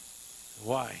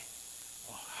 Why?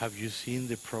 Oh, have you seen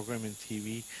the program in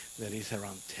TV that is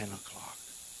around 10 o'clock?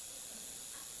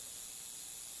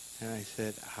 And I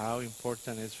said, how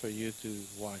important is for you to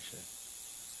watch it?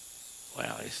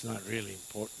 Well, it's not really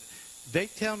important. They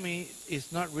tell me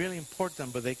it's not really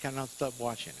important, but they cannot stop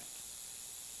watching it.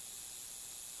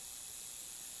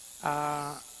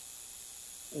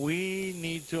 We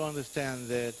need to understand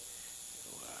that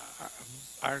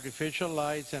artificial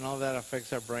lights and all that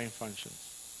affects our brain functions.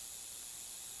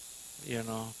 You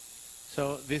know,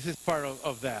 so this is part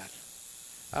of that.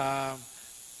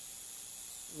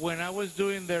 When I was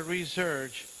doing the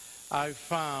research, I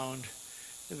found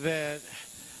that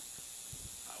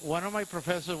one of my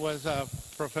professors was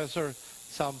Professor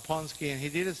Samponsky, and he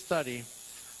did a study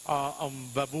on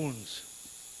baboons.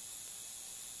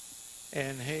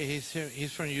 And he's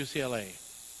from UCLA.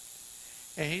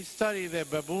 And he studied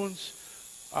that baboons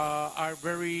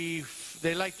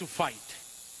they like to fight.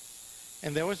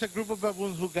 And there was a group of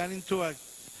baboons who got into a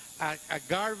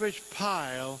garbage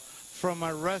pile from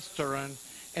a restaurant,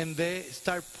 and they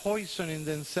start poisoning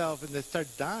themselves and they start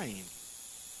dying.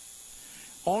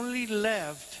 Only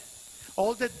left,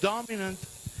 all the dominant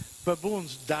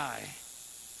baboons die.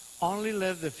 Only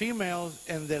left the females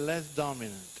and the less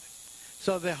dominant.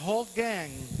 So the whole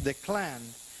gang, the clan,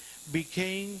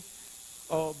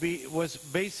 was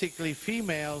basically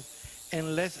females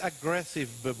and less aggressive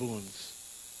baboons.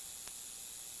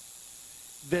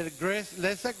 The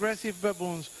less aggressive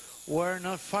baboons were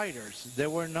not fighters. They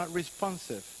were not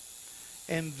responsive.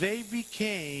 And they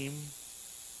became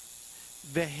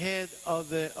the head of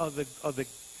the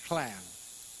clan.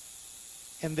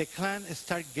 And the clan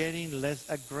start getting less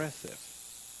aggressive.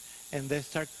 And they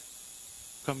start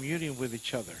communing with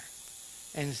each other.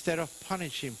 And instead of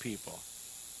punishing people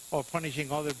or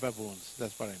punishing other baboons,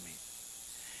 that's what I mean.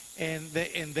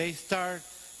 And they start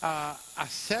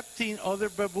accepting other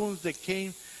baboons that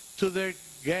came to their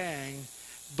gang,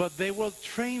 but they will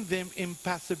train them in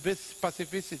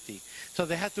passivity. So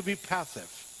they had to be passive.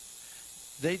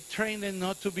 They train them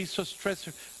not to be so stress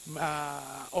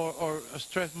or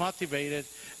stress motivated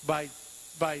by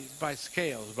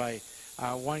scales, by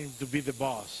wanting to be the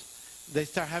boss. They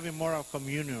start having more of a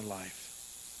communal life.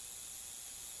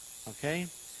 Okay?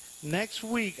 Next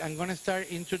week, I'm going to start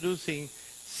introducing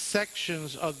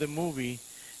sections of the movie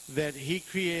that he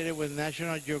created with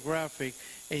National Geographic,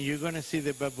 and you're going to see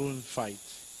the baboon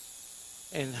fights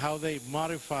and how they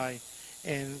modify,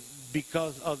 and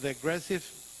because of the aggressive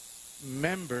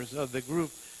members of the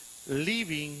group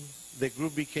leaving, the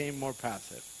group became more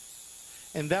passive.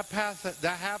 And that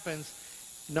happens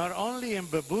not only in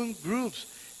baboon groups,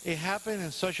 it happens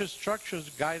in social structures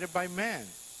guided by man.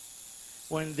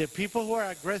 When the people who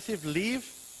are aggressive leave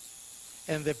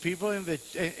and the people in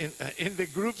the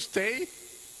group stay,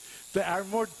 they are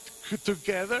more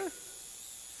together,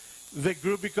 the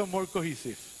group becomes more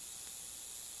cohesive.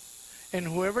 And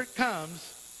whoever comes,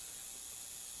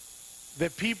 the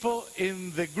people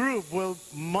in the group will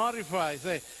modify,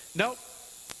 say, nope,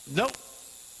 nope,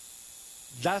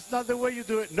 that's not the way you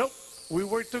do it, nope, we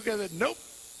work together, nope.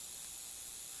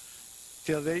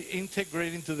 Till they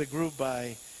integrate into the group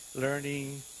by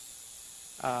learning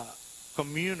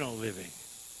communal living.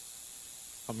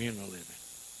 Communal living.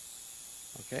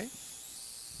 Okay?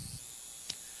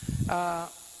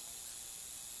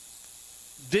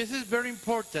 This is very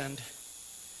important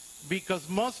because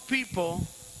most people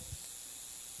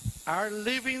are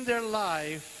living their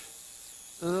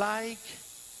life like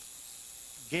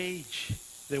gauge,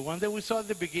 the one that we saw at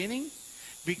the beginning,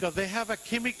 because they have a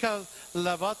chemical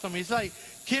lobotomy. It's like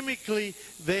chemically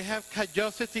they have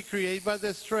callosity created by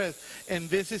the stress, and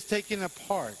this is taken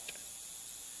apart.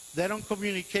 They don't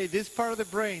communicate. This part of the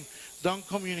brain don't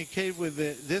communicate with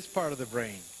this part of the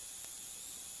brain.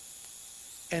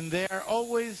 And they are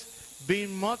always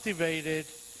being motivated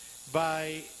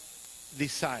by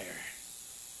desire.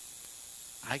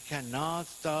 I cannot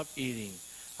stop eating.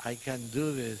 I can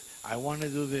do this. I want to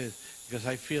do this because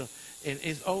I feel, and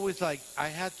it's always like I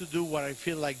have to do what I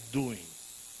feel like doing.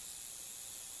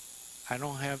 I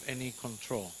don't have any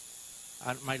control.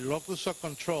 And my locus of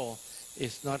control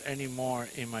is not anymore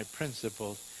in my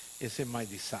principles, it's in my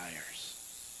desires.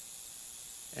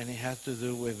 And it has to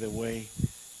do with the way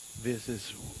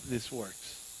this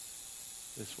works.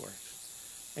 This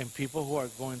works. And people who are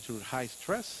going through high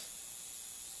stress,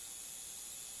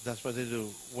 that's what they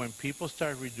do. When people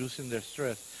start reducing their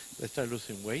stress, they start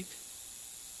losing weight.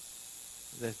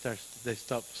 They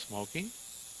stop smoking.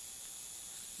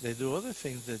 They do other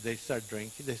things that they start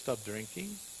drinking. They stop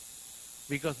drinking.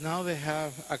 Because now they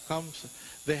have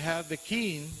the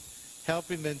keen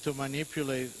helping them to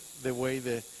manipulate the way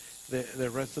the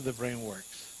rest of the brain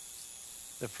works.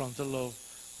 The frontal lobe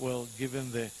will give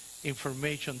them the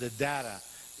information, the data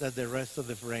that the rest of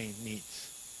the brain needs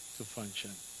to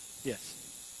function. Yes.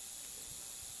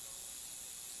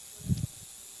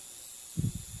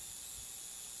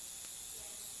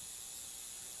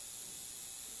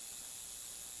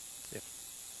 Yeah.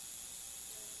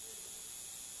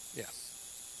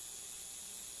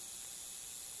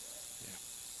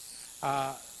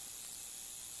 Yeah.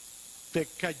 The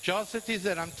callosities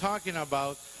that I'm talking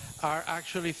about are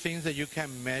actually things that you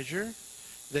can measure.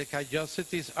 The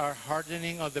callosities are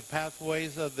hardening of the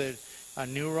pathways of the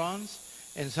neurons,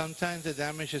 and sometimes the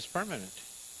damage is permanent.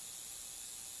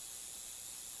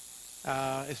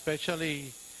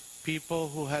 Especially people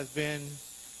who have been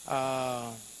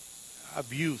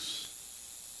abused,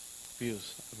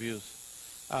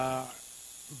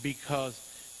 because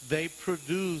they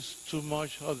produce too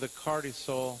much of the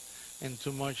cortisol and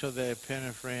too much of the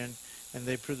epinephrine, and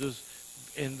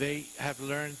they have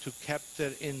learned to keep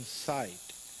it inside.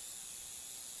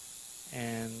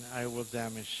 And I will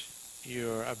damage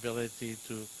your ability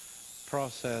to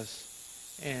process,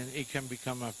 and it can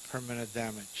become a permanent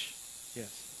damage. Yes.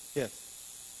 Yes.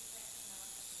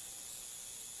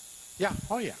 Yeah.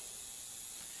 Oh, yeah.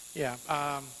 Yeah.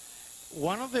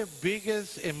 One of the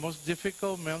biggest and most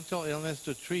difficult mental illness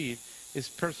to treat is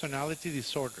personality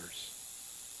disorders.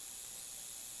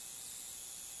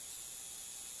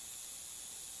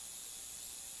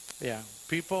 Yeah,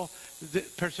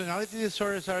 personality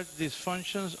disorders are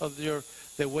dysfunctions of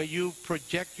the way you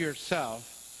project yourself.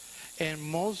 And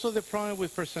most of the problem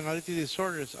with personality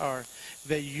disorders are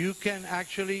that you can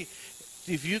actually,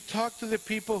 if you talk to the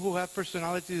people who have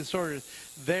personality disorders,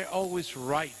 they're always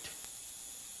right.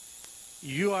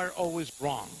 You are always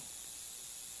wrong.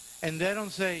 And they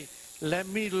don't say, let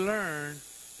me learn.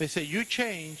 They say, you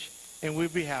change and we'll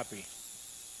be happy.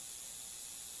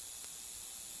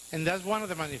 And that's one of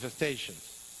the manifestations.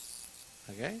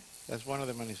 Okay? That's one of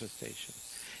the manifestations.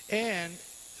 And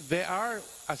there are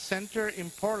a center in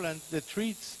Portland that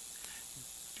treats,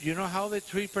 you know how they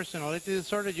treat personality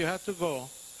disorder? You have to go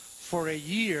for a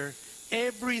year,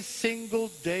 every single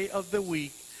day of the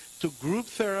week, to group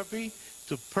therapy,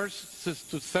 to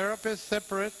therapists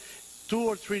separate, 2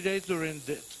 or 3 days during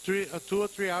the 2 or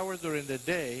 3 hours during the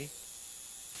day,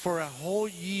 for a whole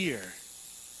year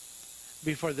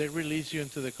before they release you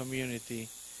into the community,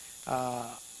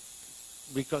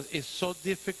 because it's so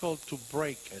difficult to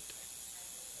break it.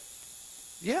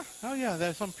 Yeah, oh yeah,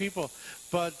 there's some people,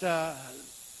 but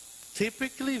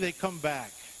typically they come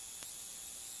back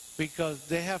because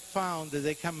they have found that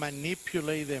they can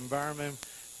manipulate the environment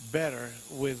better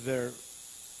with their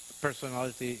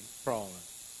personality problem,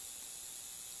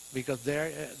 because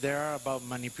they are about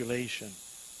manipulation.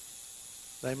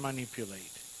 They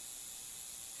manipulate.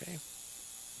 Okay.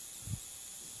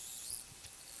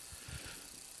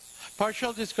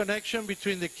 Partial disconnection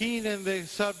between the keen and the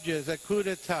subject, a coup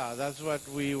d'etat. That's what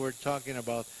we were talking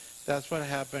about. That's what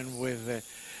happened with the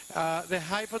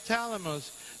hypothalamus.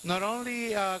 Not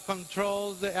only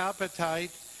controls the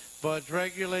appetite, but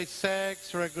regulates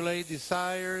sex, regulates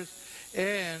desires,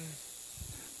 and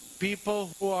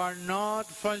people who are not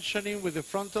functioning with the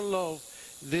frontal lobe,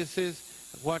 this is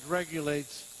what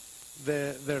regulates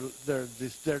their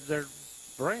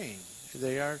brain.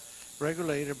 They are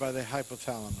regulated by the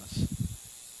hypothalamus.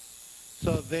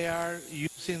 So they are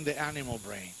using the animal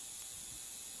brain.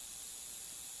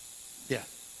 Yeah.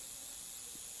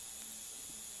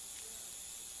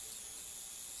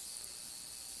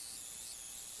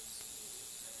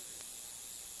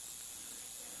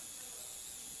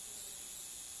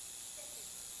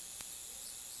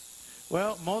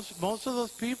 Well, most of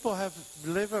those people have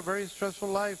lived a very stressful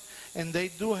life, and they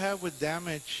do have with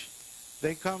damage.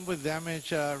 They come with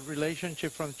damage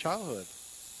relationship from childhood,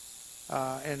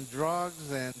 and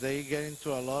drugs, and they get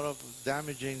into a lot of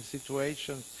damaging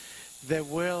situations that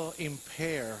will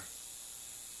impair.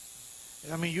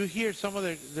 I mean, you hear some of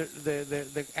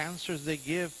the answers they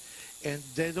give, and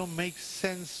they don't make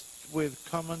sense with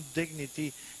common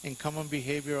dignity and common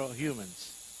behavioral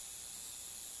humans,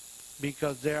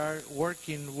 because they are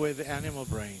working with animal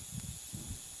brain.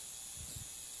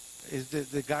 Is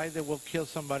the guy that will kill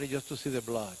somebody just to see the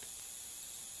blood.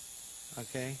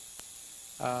 Okay?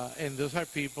 And those are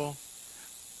people.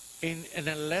 In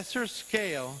a lesser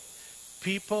scale,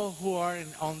 people who are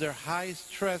on their high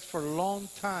stress for a long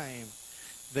time,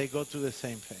 they go through the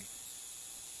same thing.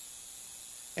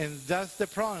 And that's the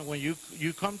problem. When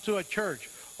you come to a church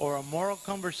or a moral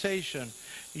conversation,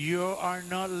 you are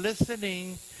not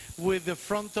listening with the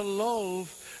frontal lobe,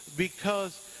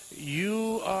 because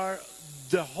you are,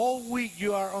 the whole week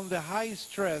you are on the high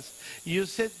stress. You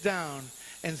sit down,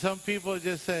 and some people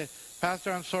just say,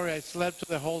 Pastor, I'm sorry, I slept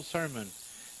through the whole sermon.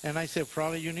 And I say,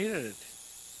 probably you needed it.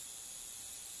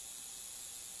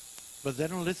 But they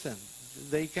don't listen.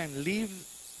 They can leave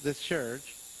the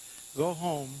church, go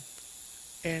home,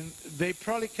 and they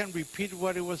probably can repeat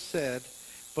what it was said,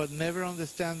 but never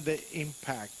understand the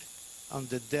impact on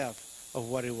the depth of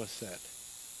what it was said.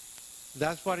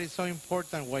 That's what is so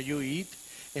important, what you eat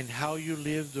and how you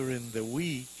live during the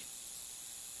week,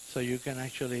 so you can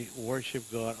actually worship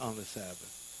God on the Sabbath.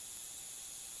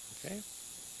 Okay?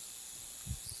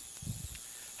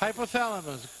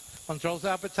 Hypothalamus controls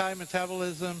appetite,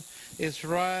 metabolism, is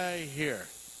right here.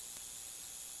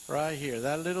 Right here.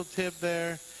 That little tip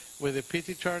there where the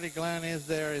pituitary gland is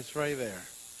there, is right there.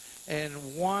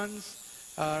 And once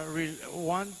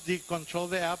they control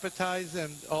the appetites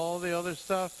and all the other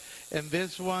stuff, and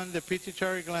this one, the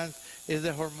pituitary gland, is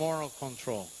the hormonal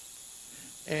control.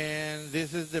 And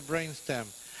this is the brainstem.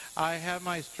 I had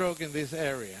my stroke in this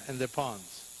area, in the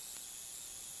pons.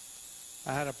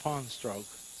 I had a pons stroke.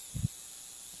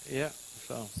 Yeah,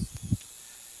 so.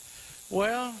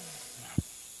 Well,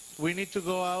 we need to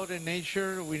go out in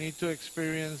nature. We need to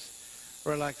experience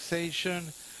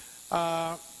relaxation.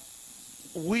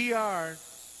 We are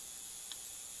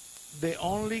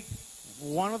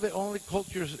one of the only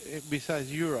cultures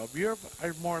besides Europe. Europe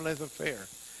are more or less fair,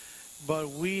 but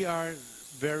we are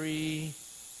very,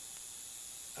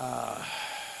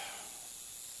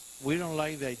 we don't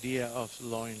like the idea of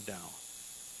slowing down.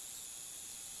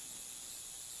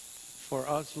 For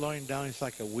us, slowing down is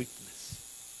like a weakness.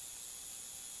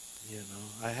 You know,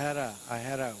 I had a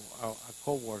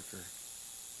coworker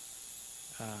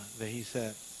that he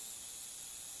said,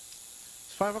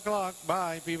 "It's 5 o'clock.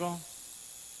 Bye, people."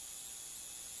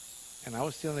 And I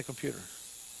was still on the computer.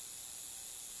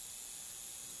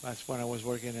 That's when I was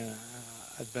working in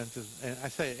Adventist. And I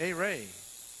say, "Hey, Ray,"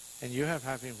 and you have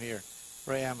him here,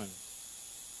 Ray Ammon.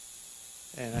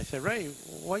 And I said, "Ray,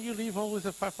 why you leave always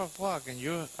at 5 o'clock and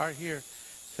you are here?"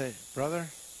 Say, "Brother,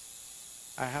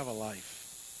 I have a life.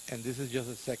 And this is just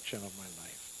a section of my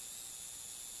life.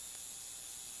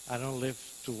 I don't live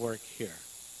to work here.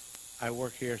 I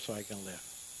work here so I can live."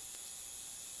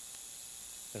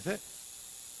 That's it.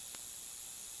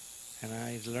 And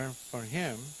I learned from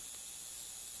him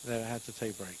that I had to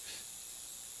take breaks.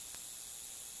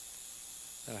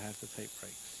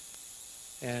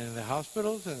 And in the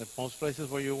hospitals and most places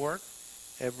where you work,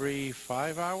 every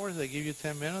 5 hours they give you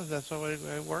 10 minutes. That's how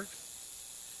it works.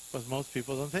 But most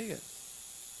people don't take it.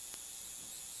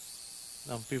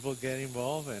 Some people get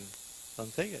involved and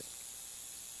don't take it.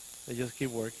 They just keep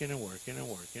working and working and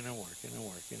working and working and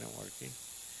working and working.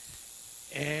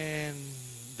 And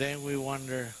then we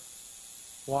wonder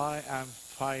why I'm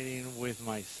fighting with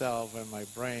myself and my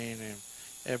brain and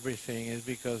everything. Is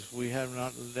because we have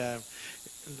not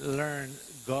learned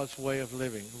God's way of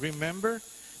living. Remember,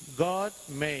 God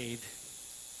made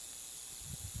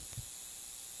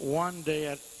one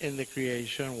day in the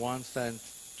creation, once and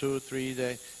 2, 3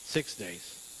 days, 6 days.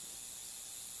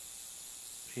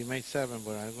 He made 7,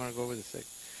 but I'm going to go with the 6.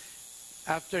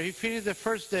 After he finished the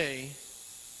first day,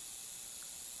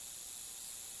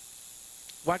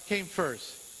 what came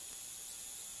first?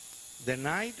 The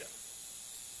night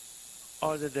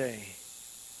or the day?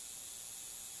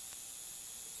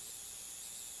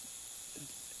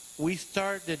 We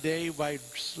start the day by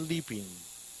sleeping.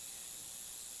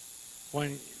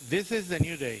 When this is the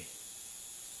new day.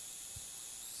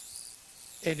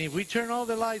 And if we turn all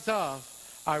the lights off,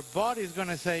 our body is going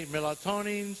to say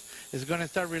melatonin, is going to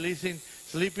start releasing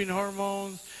sleeping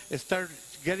hormones, start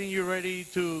getting you ready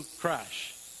to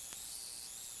crash.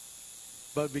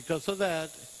 But because of that,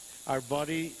 our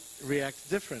body reacts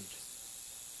different.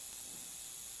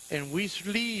 And we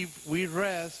sleep, we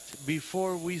rest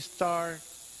before we start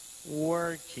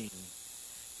working.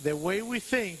 The way we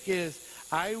think is,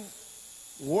 I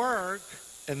work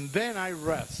and then I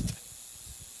rest.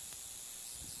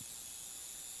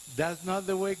 That's not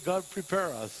the way God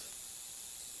prepared us.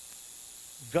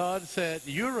 God said,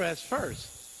 you rest first,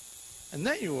 and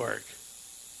then you work.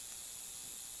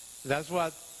 That's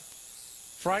what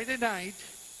Friday night,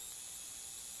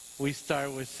 we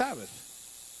start with Sabbath.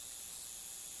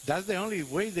 That's the only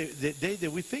way, the day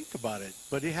that we think about it.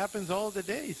 But it happens all the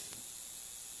days.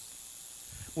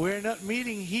 We're not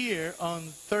meeting here on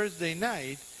Thursday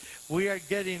night. We are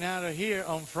getting out of here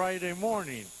on Friday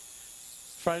morning.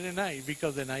 Friday night,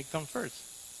 because the night comes first.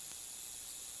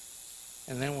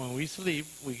 And then when we sleep,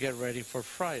 we get ready for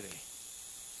Friday.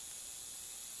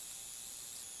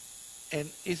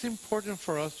 And it's important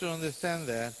for us to understand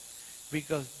that,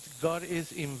 because God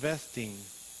is investing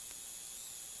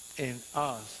in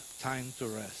us time to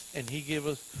rest. And he gave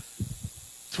us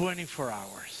 24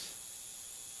 hours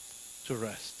to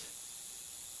rest.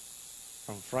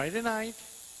 From Friday night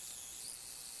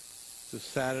to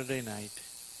Saturday night.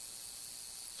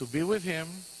 To be with him,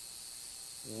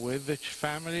 with the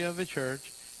family of the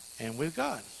church, and with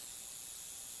God.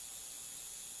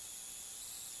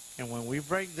 And when we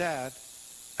break that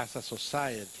as a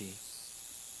society,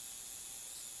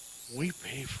 we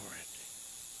pay for it.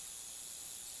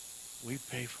 We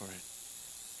pay for it.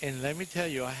 And let me tell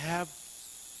you, I have,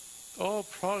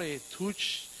 probably two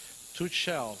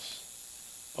shelves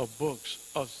of books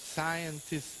of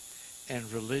scientists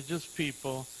and religious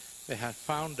people that have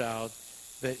found out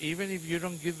that even if you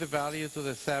don't give the value to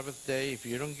the Sabbath day, if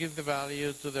you don't give the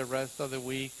value to the rest of the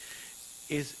week,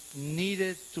 it's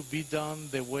needed to be done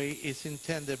the way it's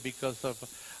intended, because of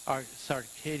our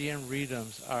circadian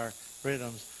rhythms. Our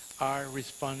rhythms are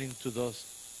responding to those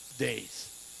days,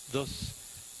 those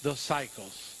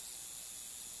cycles.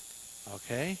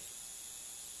 Okay?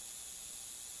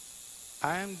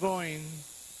 I am going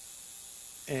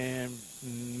in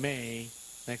May,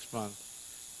 next month,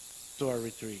 to our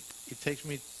retreat. It takes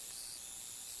me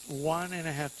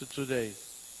 1.5 to 2 days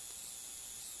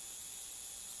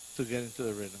to get into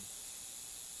the rhythm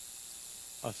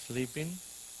of sleeping,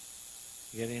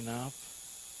 getting up,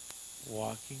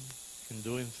 walking, and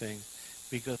doing things,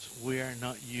 because we are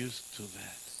not used to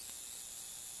that.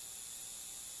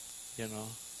 You know,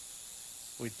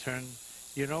 we turn,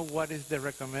 you know what is the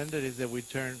recommended is that we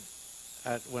turn,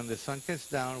 when the sun gets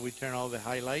down, we turn all the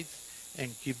highlights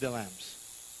and keep the lamps.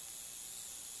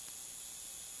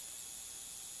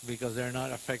 Because they're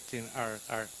not affecting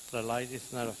the light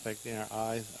is not affecting our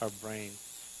eyes, our brain,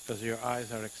 because your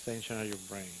eyes are an extension of your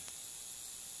brain.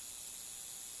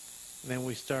 Then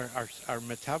we start, our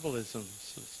metabolism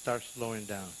starts slowing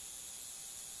down.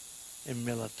 And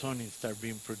melatonin start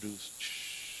being produced.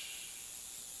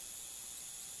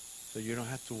 So you don't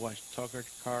have to watch Tucker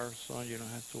Carlson, you don't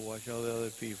have to watch all the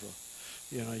other people.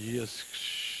 You know, you just,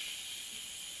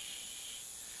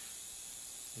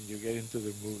 and you get into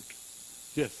the mood.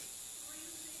 Yes.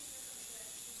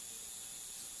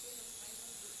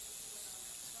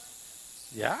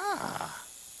 Yeah.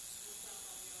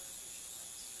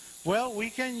 Well, we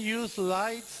can use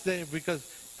lights there, because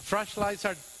flashlights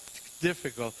are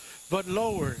difficult, but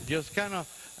lower, just kind of.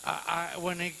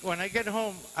 When I get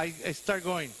home, I start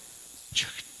going.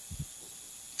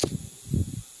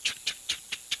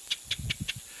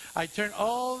 I turn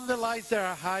all the lights that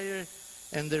are higher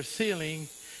in their ceiling,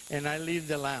 and I leave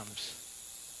the lamps.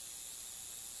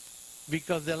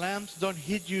 Because the lamps don't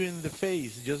hit you in the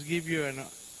face, just give you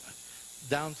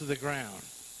down to the ground.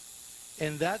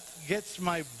 And that gets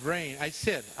my brain. I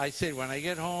sit. When I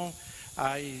get home,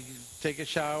 I take a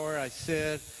shower, I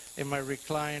sit in my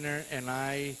recliner, and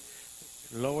I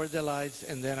lower the lights,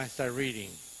 and then I start reading.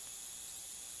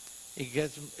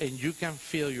 And you can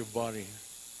feel your body.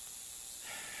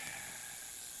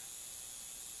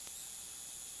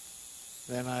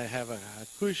 Then I have a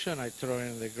cushion, I throw it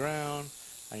in the ground,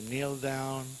 I kneel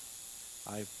down,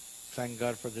 I thank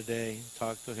God for the day,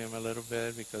 talk to him a little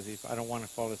bit, because if I don't want to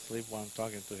fall asleep while I'm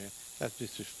talking to him, that's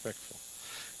disrespectful.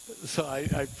 So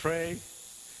I pray,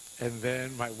 and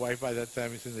then my wife by that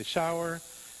time is in the shower,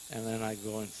 and then I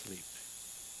go and sleep.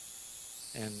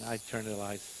 And I turn the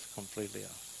lights completely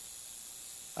off.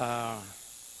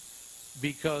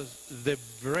 Because the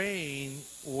brain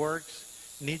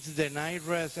needs the night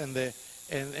rest and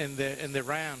and the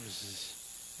RAMs.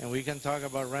 And we can talk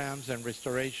about RAMs and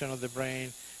restoration of the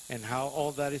brain and how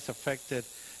all that is affected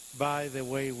by the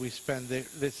way we spend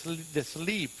the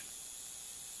sleep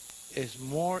is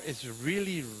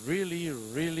really, really,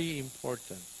 really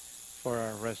important for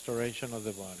our restoration of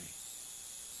the body.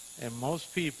 And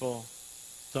most people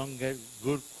don't get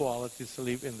good quality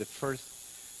sleep in the first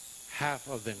half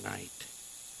of the night.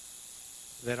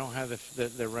 They don't have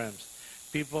the REMs.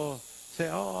 People say,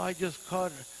 oh, I just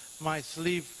caught my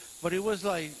sleep, but it was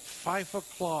like 5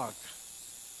 o'clock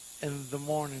in the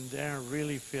morning. They don't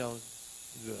really feel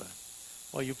good.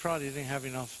 Well, you probably didn't have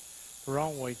enough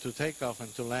runway to take off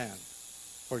and to land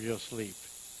for your sleep.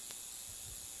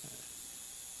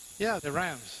 Yeah, the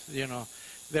RAMs, you know.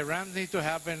 The RAMs need to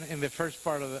happen in the first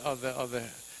part of the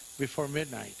before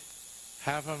midnight.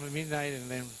 Half of midnight and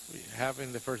then half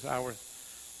in the first hour.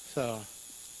 So,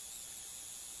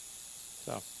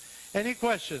 any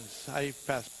questions? I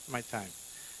passed my time.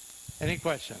 Any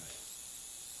questions?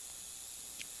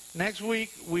 Next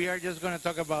week, we are just going to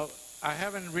talk about, I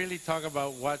haven't really talked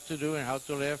about what to do and how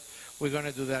to live. We're going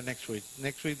to do that next week.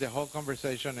 Next week, the whole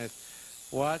conversation is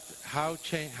how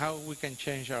we can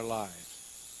change our lives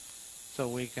so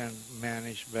we can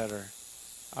manage better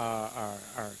our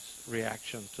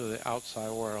reaction to the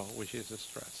outside world, which is the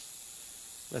stress.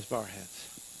 Let's bow our heads.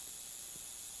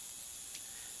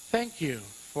 Thank you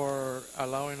for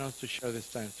allowing us to share this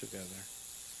time together.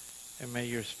 And may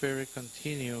your Spirit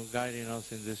continue guiding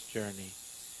us in this journey.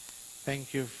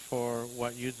 Thank you for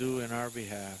what you do in our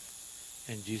behalf.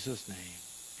 In Jesus' name,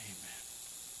 amen.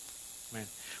 Amen.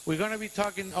 We're going to be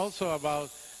talking also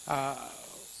about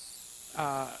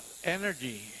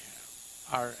energy.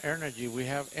 Our energy. We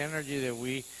have energy that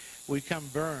we can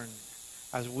burn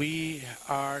as we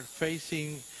are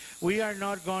facing. We are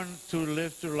not going to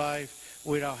live through life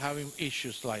without having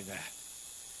issues like that.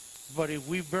 But if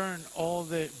we burn all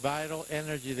the vital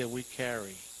energy that we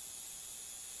carry,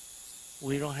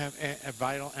 we don't have a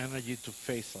vital energy to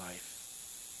face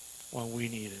life when we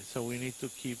need it. So we need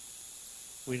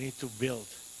to build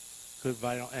good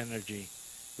vital energy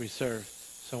reserve.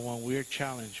 So when we're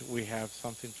challenged, we have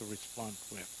something to respond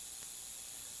with.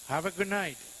 Have a good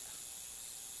night.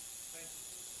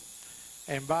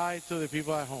 And bye to the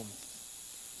people at home.